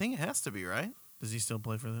 I think it has to be, right? Does he still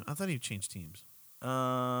play for them? I thought he changed teams.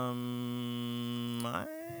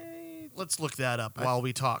 Let's look that up while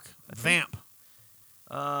we talk. Vamp.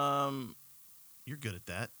 You're good at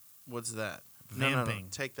that. What's that? Vamping.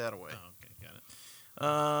 No. Take that away. Oh, okay, got it.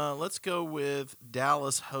 Let's go with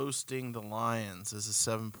Dallas hosting the Lions as a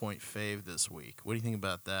 7-point fave this week. What do you think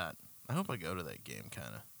about that? I hope I go to that game,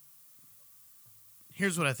 kind of.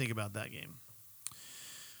 Here's what I think about that game.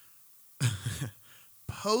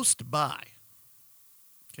 Post-bye.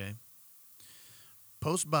 Okay.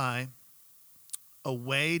 Post-bye,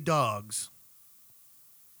 away dogs,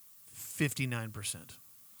 59%.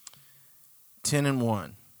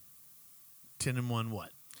 10-1. 10-1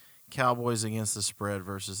 what? Cowboys against the spread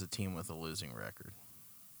versus a team with a losing record.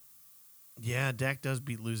 Yeah, Dak does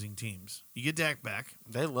beat losing teams. You get Dak back.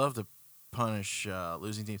 They love to punish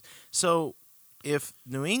losing teams. So if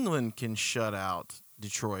New England can shut out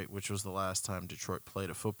Detroit, which was the last time Detroit played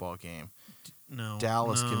a football game,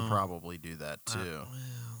 Dallas can probably do that too.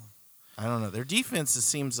 I don't know. Their defense, it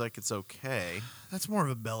seems like it's okay. That's more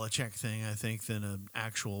of a Belichick thing, I think, than an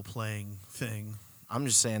actual playing thing. I'm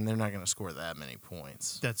just saying they're not going to score that many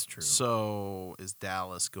points. That's true. So is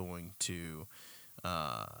Dallas going to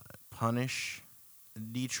punish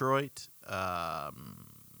Detroit? I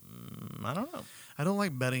don't know. I don't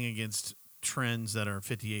like betting against trends that are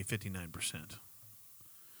 58, 59%.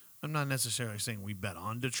 I'm not necessarily saying we bet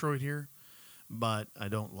on Detroit here, but I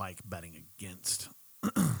don't like betting against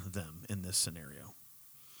them in this scenario.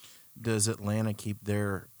 Does Atlanta keep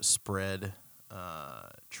their spread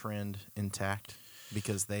trend intact?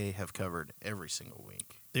 Because they have covered every single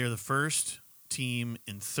week. They're the first team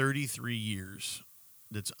in 33 years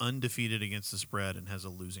that's undefeated against the spread and has a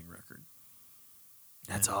losing record.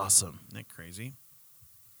 That's awesome. Isn't that crazy?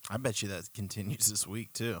 I bet you that continues this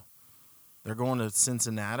week, too. They're going to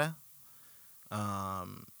Cincinnati,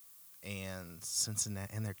 and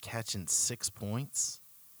they're catching 6 points.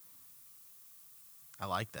 I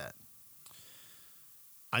like that.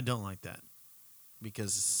 I don't like that.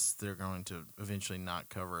 Because they're going to eventually not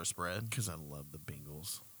cover a spread. Because I love the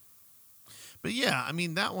Bengals. But yeah, I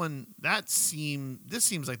mean, this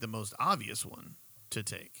seems like the most obvious one to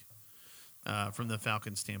take from the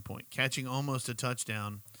Falcons' standpoint. Catching almost a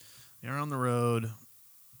touchdown. They're on the road.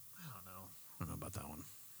 I don't know about that one.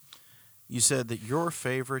 You said that your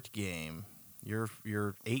favorite game, your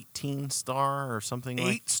 18-star or something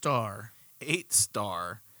like 8-star.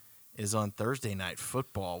 8-star is on Thursday Night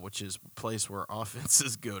Football, which is a place where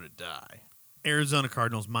offenses go to die. Arizona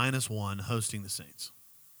Cardinals -1 hosting the Saints.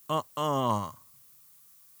 I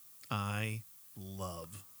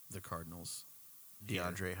love the Cardinals.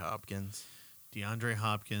 DeAndre Hopkins.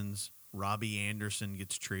 Robbie Anderson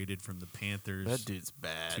gets traded from the Panthers. That dude's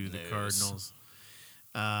bad to news. The Cardinals.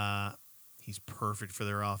 He's perfect for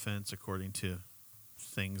their offense, according to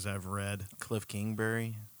things I've read. Cliff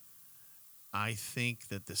Kingsbury. I think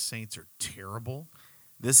that the Saints are terrible.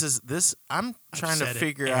 I'm trying to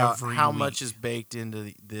figure out how much is baked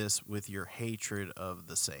into this with your hatred of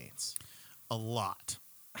the Saints. A lot.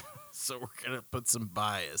 So we're going to put some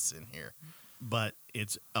bias in here. But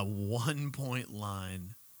it's a 1-point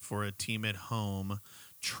line for a team at home,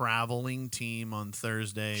 traveling team on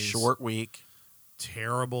Thursdays. Short week.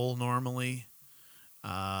 Terrible normally.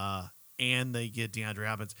 And they get DeAndre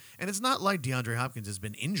Hopkins. And it's not like DeAndre Hopkins has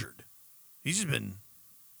been injured. He's just been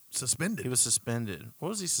suspended. He was suspended. What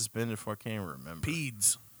was he suspended for? I can't even remember.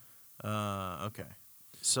 PEDS. Okay.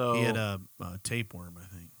 So he had a tapeworm, I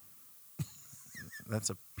think. That's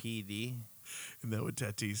a PD? Isn't that what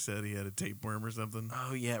Tatis said? He had a tapeworm or something?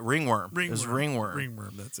 Oh, yeah. Ringworm. It was ringworm.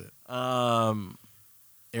 Ringworm, that's it.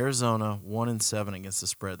 Arizona 1-7 against the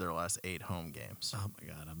spread their last 8 home games. Oh, my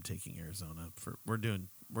God. I'm taking Arizona. We're doing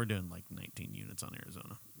like 19 units on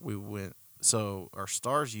Arizona. We went. So are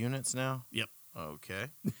stars units now? Yep. Okay.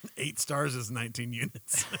 8 stars is 19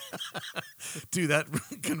 units. Do that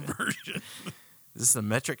conversion. Is this the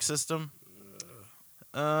metric system?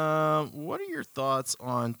 What are your thoughts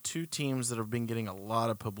on 2 teams that have been getting a lot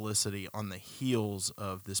of publicity on the heels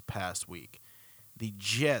of this past week? The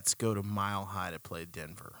Jets go to Mile High to play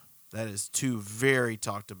Denver. That is 2 very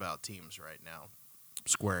talked about teams right now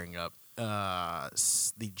squaring up.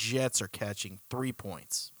 The Jets are catching 3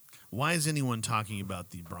 points. Why is anyone talking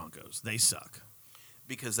about the Broncos? They suck.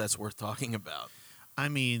 Because that's worth talking about. I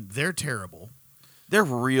mean, they're terrible. They're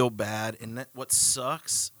real bad, and what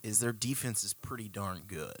sucks is their defense is pretty darn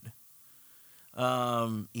good.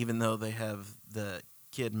 Even though they have the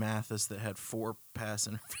kid Mathis that had 4 pass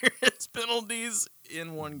interference penalties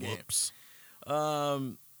in one game. Whoops.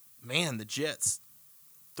 Man, the Jets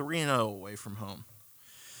 3-0 away from home.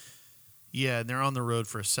 Yeah, and they're on the road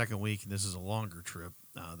for a second week, and this is a longer trip.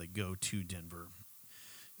 They go to Denver.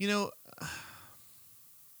 You know,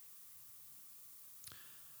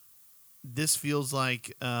 this feels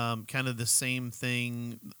like kind of the same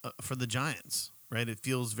thing for the Giants, right? It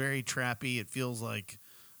feels very trappy. It feels like,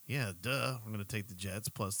 yeah, duh, we're going to take the Jets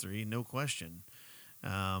 +3, no question.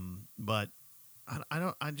 But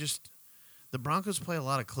the Broncos play a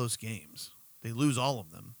lot of close games. They lose all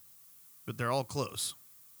of them, but they're all close.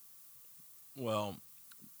 Well,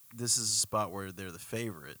 this is a spot where they're the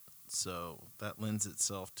favorite, so that lends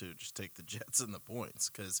itself to just take the Jets and the points,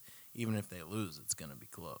 because even if they lose, it's going to be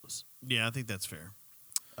close. Yeah, I think that's fair.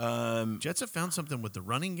 Jets have found something with the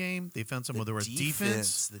running game. They found something with their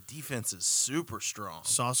defense. The defense is super strong.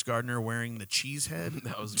 Sauce Gardner wearing the cheese head.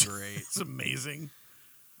 That was great. It's amazing.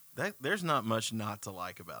 There's not much not to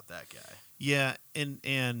like about that guy. Yeah,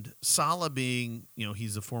 and Saleh being,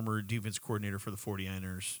 he's the former defense coordinator for the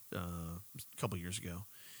 49ers a couple years ago.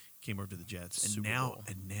 Came over to the Jets,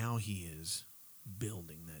 and now he is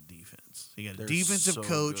building that defense. He got a defensive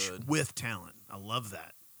coach with talent. I love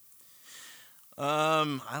that.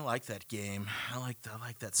 I like that game. I like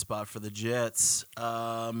that spot for the Jets.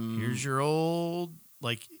 Here's your old,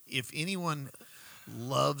 if anyone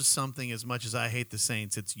loves something as much as I hate the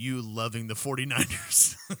Saints, it's you loving the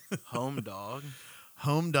 49ers. Home dog.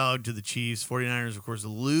 Home dog to the Chiefs. 49ers, of course,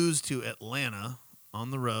 lose to Atlanta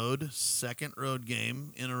on the road. Second road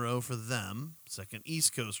game in a row for them. Second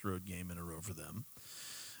East Coast road game in a row for them.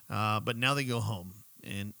 But now they go home,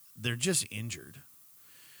 and they're just injured.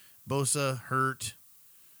 Bosa hurt.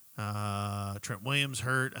 Trent Williams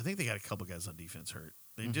hurt. I think they got a couple guys on defense hurt.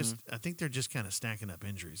 I think they're just kind of stacking up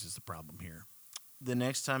injuries is the problem here. The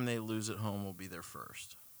next time they lose at home will be their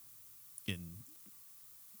first. In,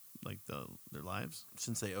 their lives?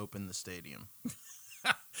 Since they opened the stadium.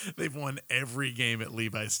 They've won every game at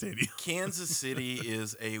Levi's Stadium. Kansas City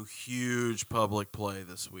is a huge public play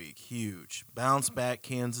this week. Huge. Bounce back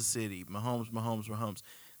Kansas City. Mahomes.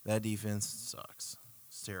 That defense sucks.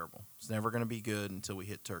 It's terrible. It's never going to be good until we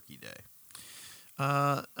hit Turkey Day.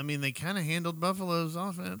 They kind of handled Buffalo's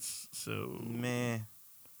offense, so... Meh.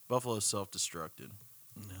 Buffalo's self-destructed.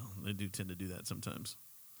 No, they do tend to do that sometimes.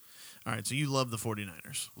 All right, so you love the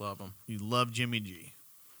 49ers. Love them. You love Jimmy G.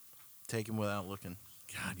 Take him without looking.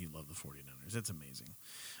 God, you love the 49ers. That's amazing.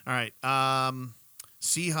 All right,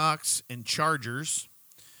 Seahawks and Chargers.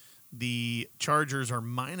 The Chargers are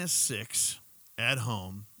 -6 at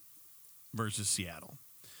home versus Seattle.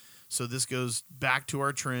 So this goes back to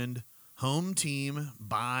our trend. Home team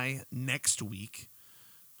by next week.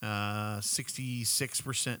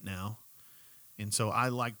 66% now. And so I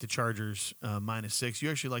like the Chargers -6. You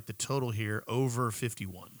actually like the total here over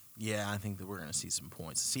 51. Yeah, I think that we're going to see some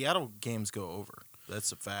points. Seattle games go over.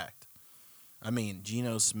 That's a fact.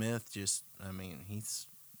 Geno Smith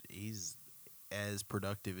he's as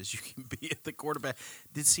productive as you can be at the quarterback.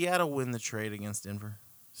 Did Seattle win the trade against Denver?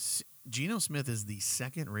 Geno Smith is the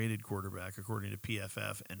second-rated quarterback according to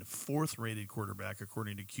PFF and fourth-rated quarterback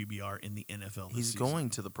according to QBR in the NFL this He's season. going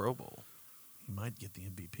to the Pro Bowl. He might get the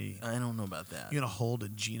MVP. I don't know about that. You going to hold a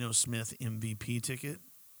Geno Smith MVP ticket?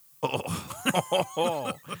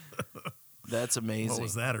 Oh. That's amazing. What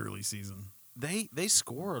was that early season? They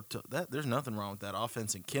score. There's nothing wrong with that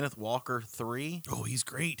offense. And Kenneth Walker, 3. Oh, he's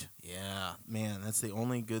great. Yeah, man, that's the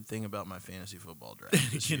only good thing about my fantasy football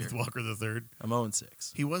draft this Kenneth year. Walker the third. I'm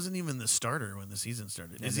 0-6. He wasn't even the starter when the season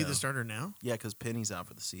started. Is he the starter now? Yeah, because Penny's out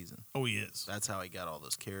for the season. Oh, he is. That's how he got all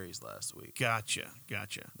those carries last week. Gotcha.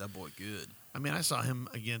 That boy good. I saw him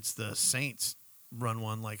against the Saints run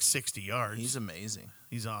one 60 yards. He's amazing.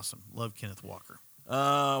 He's awesome. Love Kenneth Walker.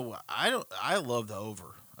 I love the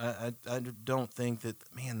over. I don't think that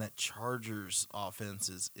that Chargers offense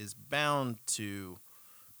is bound to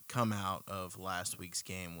come out of last week's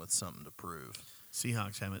game with something to prove.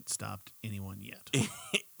 Seahawks haven't stopped anyone yet.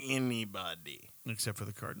 Anybody. Except for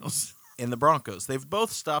the Cardinals. And the Broncos. They've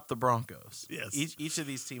both stopped the Broncos. Yes. Each of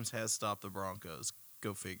these teams has stopped the Broncos.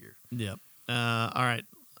 Go figure. Yep. All right.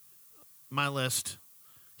 My list.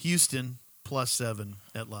 Houston +7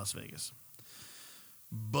 at Las Vegas.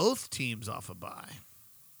 Both teams off a bye.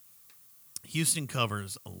 Houston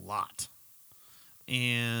covers a lot.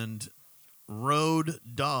 And road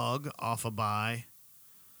dog off a bye.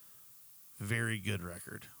 Very good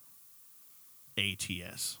record.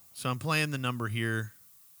 ATS. So I'm playing the number here,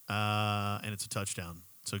 and it's a touchdown.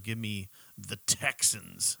 So give me the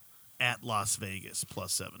Texans at Las Vegas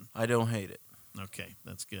 +7. I don't hate it. Okay,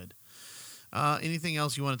 that's good. Anything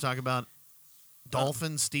else you want to talk about?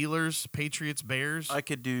 Dolphins, Steelers, Patriots, Bears. I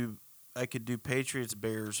could do Patriots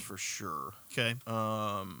Bears for sure. Okay.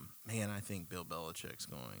 Man, I think Bill Belichick's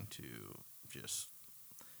going to just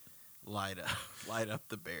light up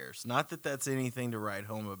the Bears. Not that that's anything to write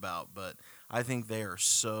home about, but I think they are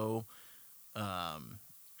so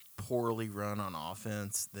poorly run on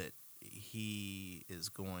offense that he's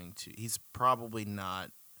probably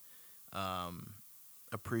not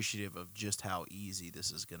appreciative of just how easy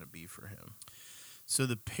this is going to be for him. So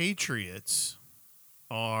the Patriots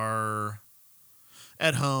are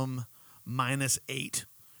at home -8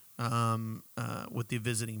 with the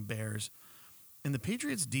visiting Bears. And the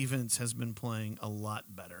Patriots defense has been playing a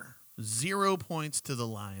lot better. 0 points to the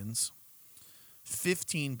Lions,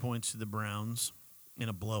 15 points to the Browns in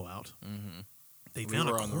a blowout. Mm-hmm. They We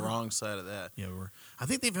were on the wrong side of that. Yeah, we were. I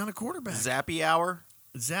think they found a quarterback. Zappy Hour?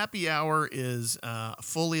 Zappy Hour is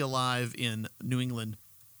fully alive in New England,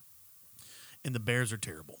 and the Bears are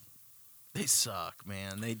terrible. They suck,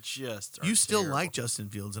 man. They just are You still terrible. like Justin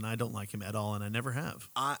Fields, and I don't like him at all, and I never have.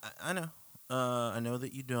 I know. I know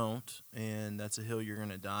that you don't, and that's a hill you're going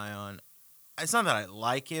to die on. It's not that I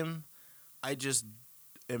like him. I just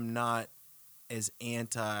am not as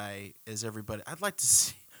anti as everybody. I'd like to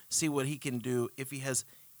see what he can do if he has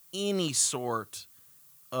any sort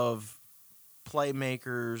of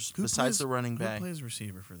playmakers besides the running back. Who plays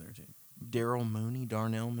receiver for their team? Darnell Mooney.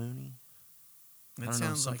 That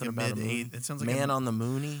sounds like a mid-80s. That sounds like Man on the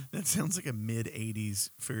Mooney. That sounds like a mid-80s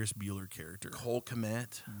Ferris Bueller character. Cole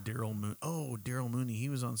Kmet. Daryl Mooney. Oh, Daryl Mooney. He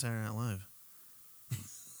was on Saturday Night Live.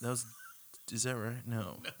 Is that right?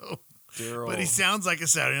 No. Daryl. But he sounds like a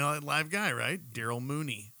Saturday Night Live guy, right? Daryl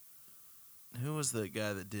Mooney. Who was the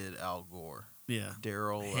guy that did Al Gore? Yeah.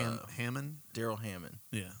 Daryl Hammond. Daryl Hammond.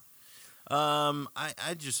 Yeah.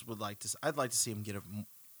 I just would like to. I'd like to see him get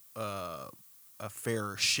a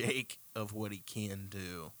fairer shake of what he can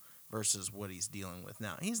do versus what he's dealing with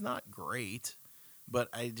now. He's not great, but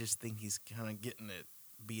I just think he's kind of getting it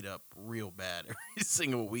beat up real bad every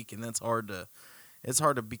single week, and that's hard to. It's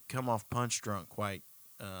hard to come off punch drunk quite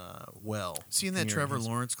well. Seeing that Trevor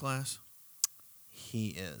Lawrence class? He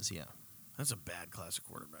is, yeah. That's a bad class of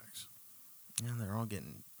quarterbacks. Yeah, they're all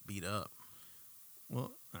getting beat up.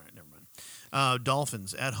 Well, all right, never mind.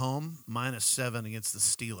 Dolphins at home, -7 against the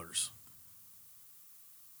Steelers.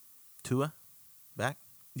 Tua, back?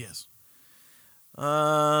 Yes.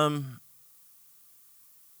 God,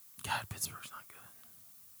 Pittsburgh's not good.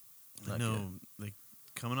 I know. They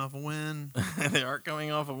coming off a win. They are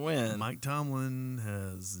coming off a win. Mike Tomlin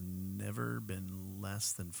has never been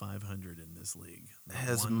less than 500 in this league.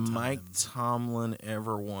 Has Mike Tomlin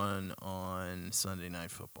ever won on Sunday Night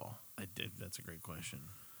Football? I did. That's a great question.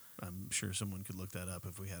 I'm sure someone could look that up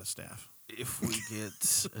if we had a staff. If we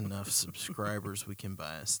get enough subscribers, we can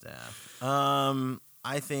buy a staff.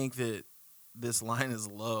 I think that this line is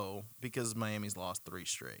low because Miami's lost 3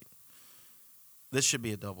 straight. This should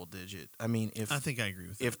be a double digit. I mean, I think I agree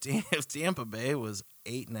with that. If Tampa Bay was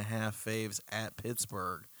 8.5 faves at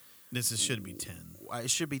Pittsburgh, should be 10.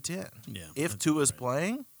 It should be 10. Yeah. If Tua's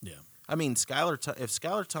playing, yeah. I mean, if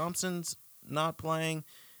Skylar Thompson's not playing,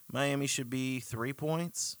 Miami should be 3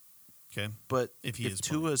 points. Okay. But if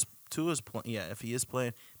Tua's playing, yeah, if he is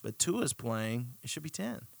playing, but Tua's playing, it should be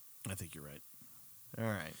 10. I think you're right. All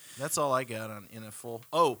right, that's all I got on NFL.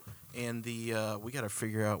 Oh, and we got to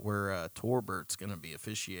figure out where Torbert's going to be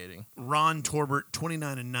officiating. Ron Torbert,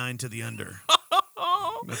 29-9 to the under.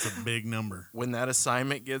 That's a big number. When that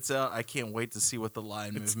assignment gets out, I can't wait to see what the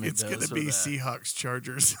line movement does. It's going to be Seahawks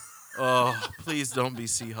Chargers. Oh, please don't be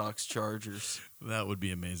Seahawks Chargers. That would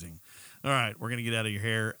be amazing. All right, we're going to get out of your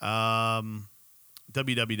hair.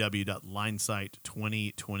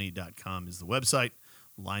 www.linesight2020.com is the website.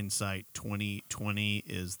 LineSight 2020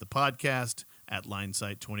 is the podcast. At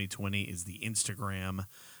LineSight 2020 is the Instagram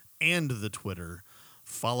and the Twitter.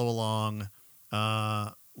 Follow along.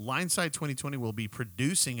 LineSight 2020 will be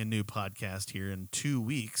producing a new podcast here in 2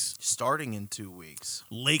 weeks. Starting in 2 weeks.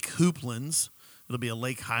 Lake Hooplands. It'll be a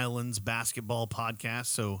Lake Highlands basketball podcast,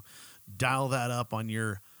 so dial that up on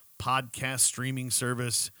your podcast streaming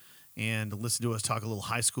service and listen to us talk a little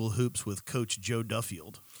high school hoops with Coach Joe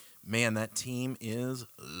Duffield. Man, that team is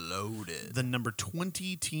loaded. The number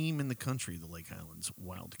 20 team in the country, the Lake Highlands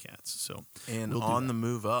Wildcats. So on the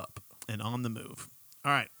move up. And on the move.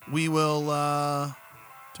 All right. We will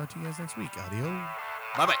talk to you guys next week. Adios.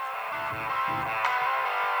 Bye-bye.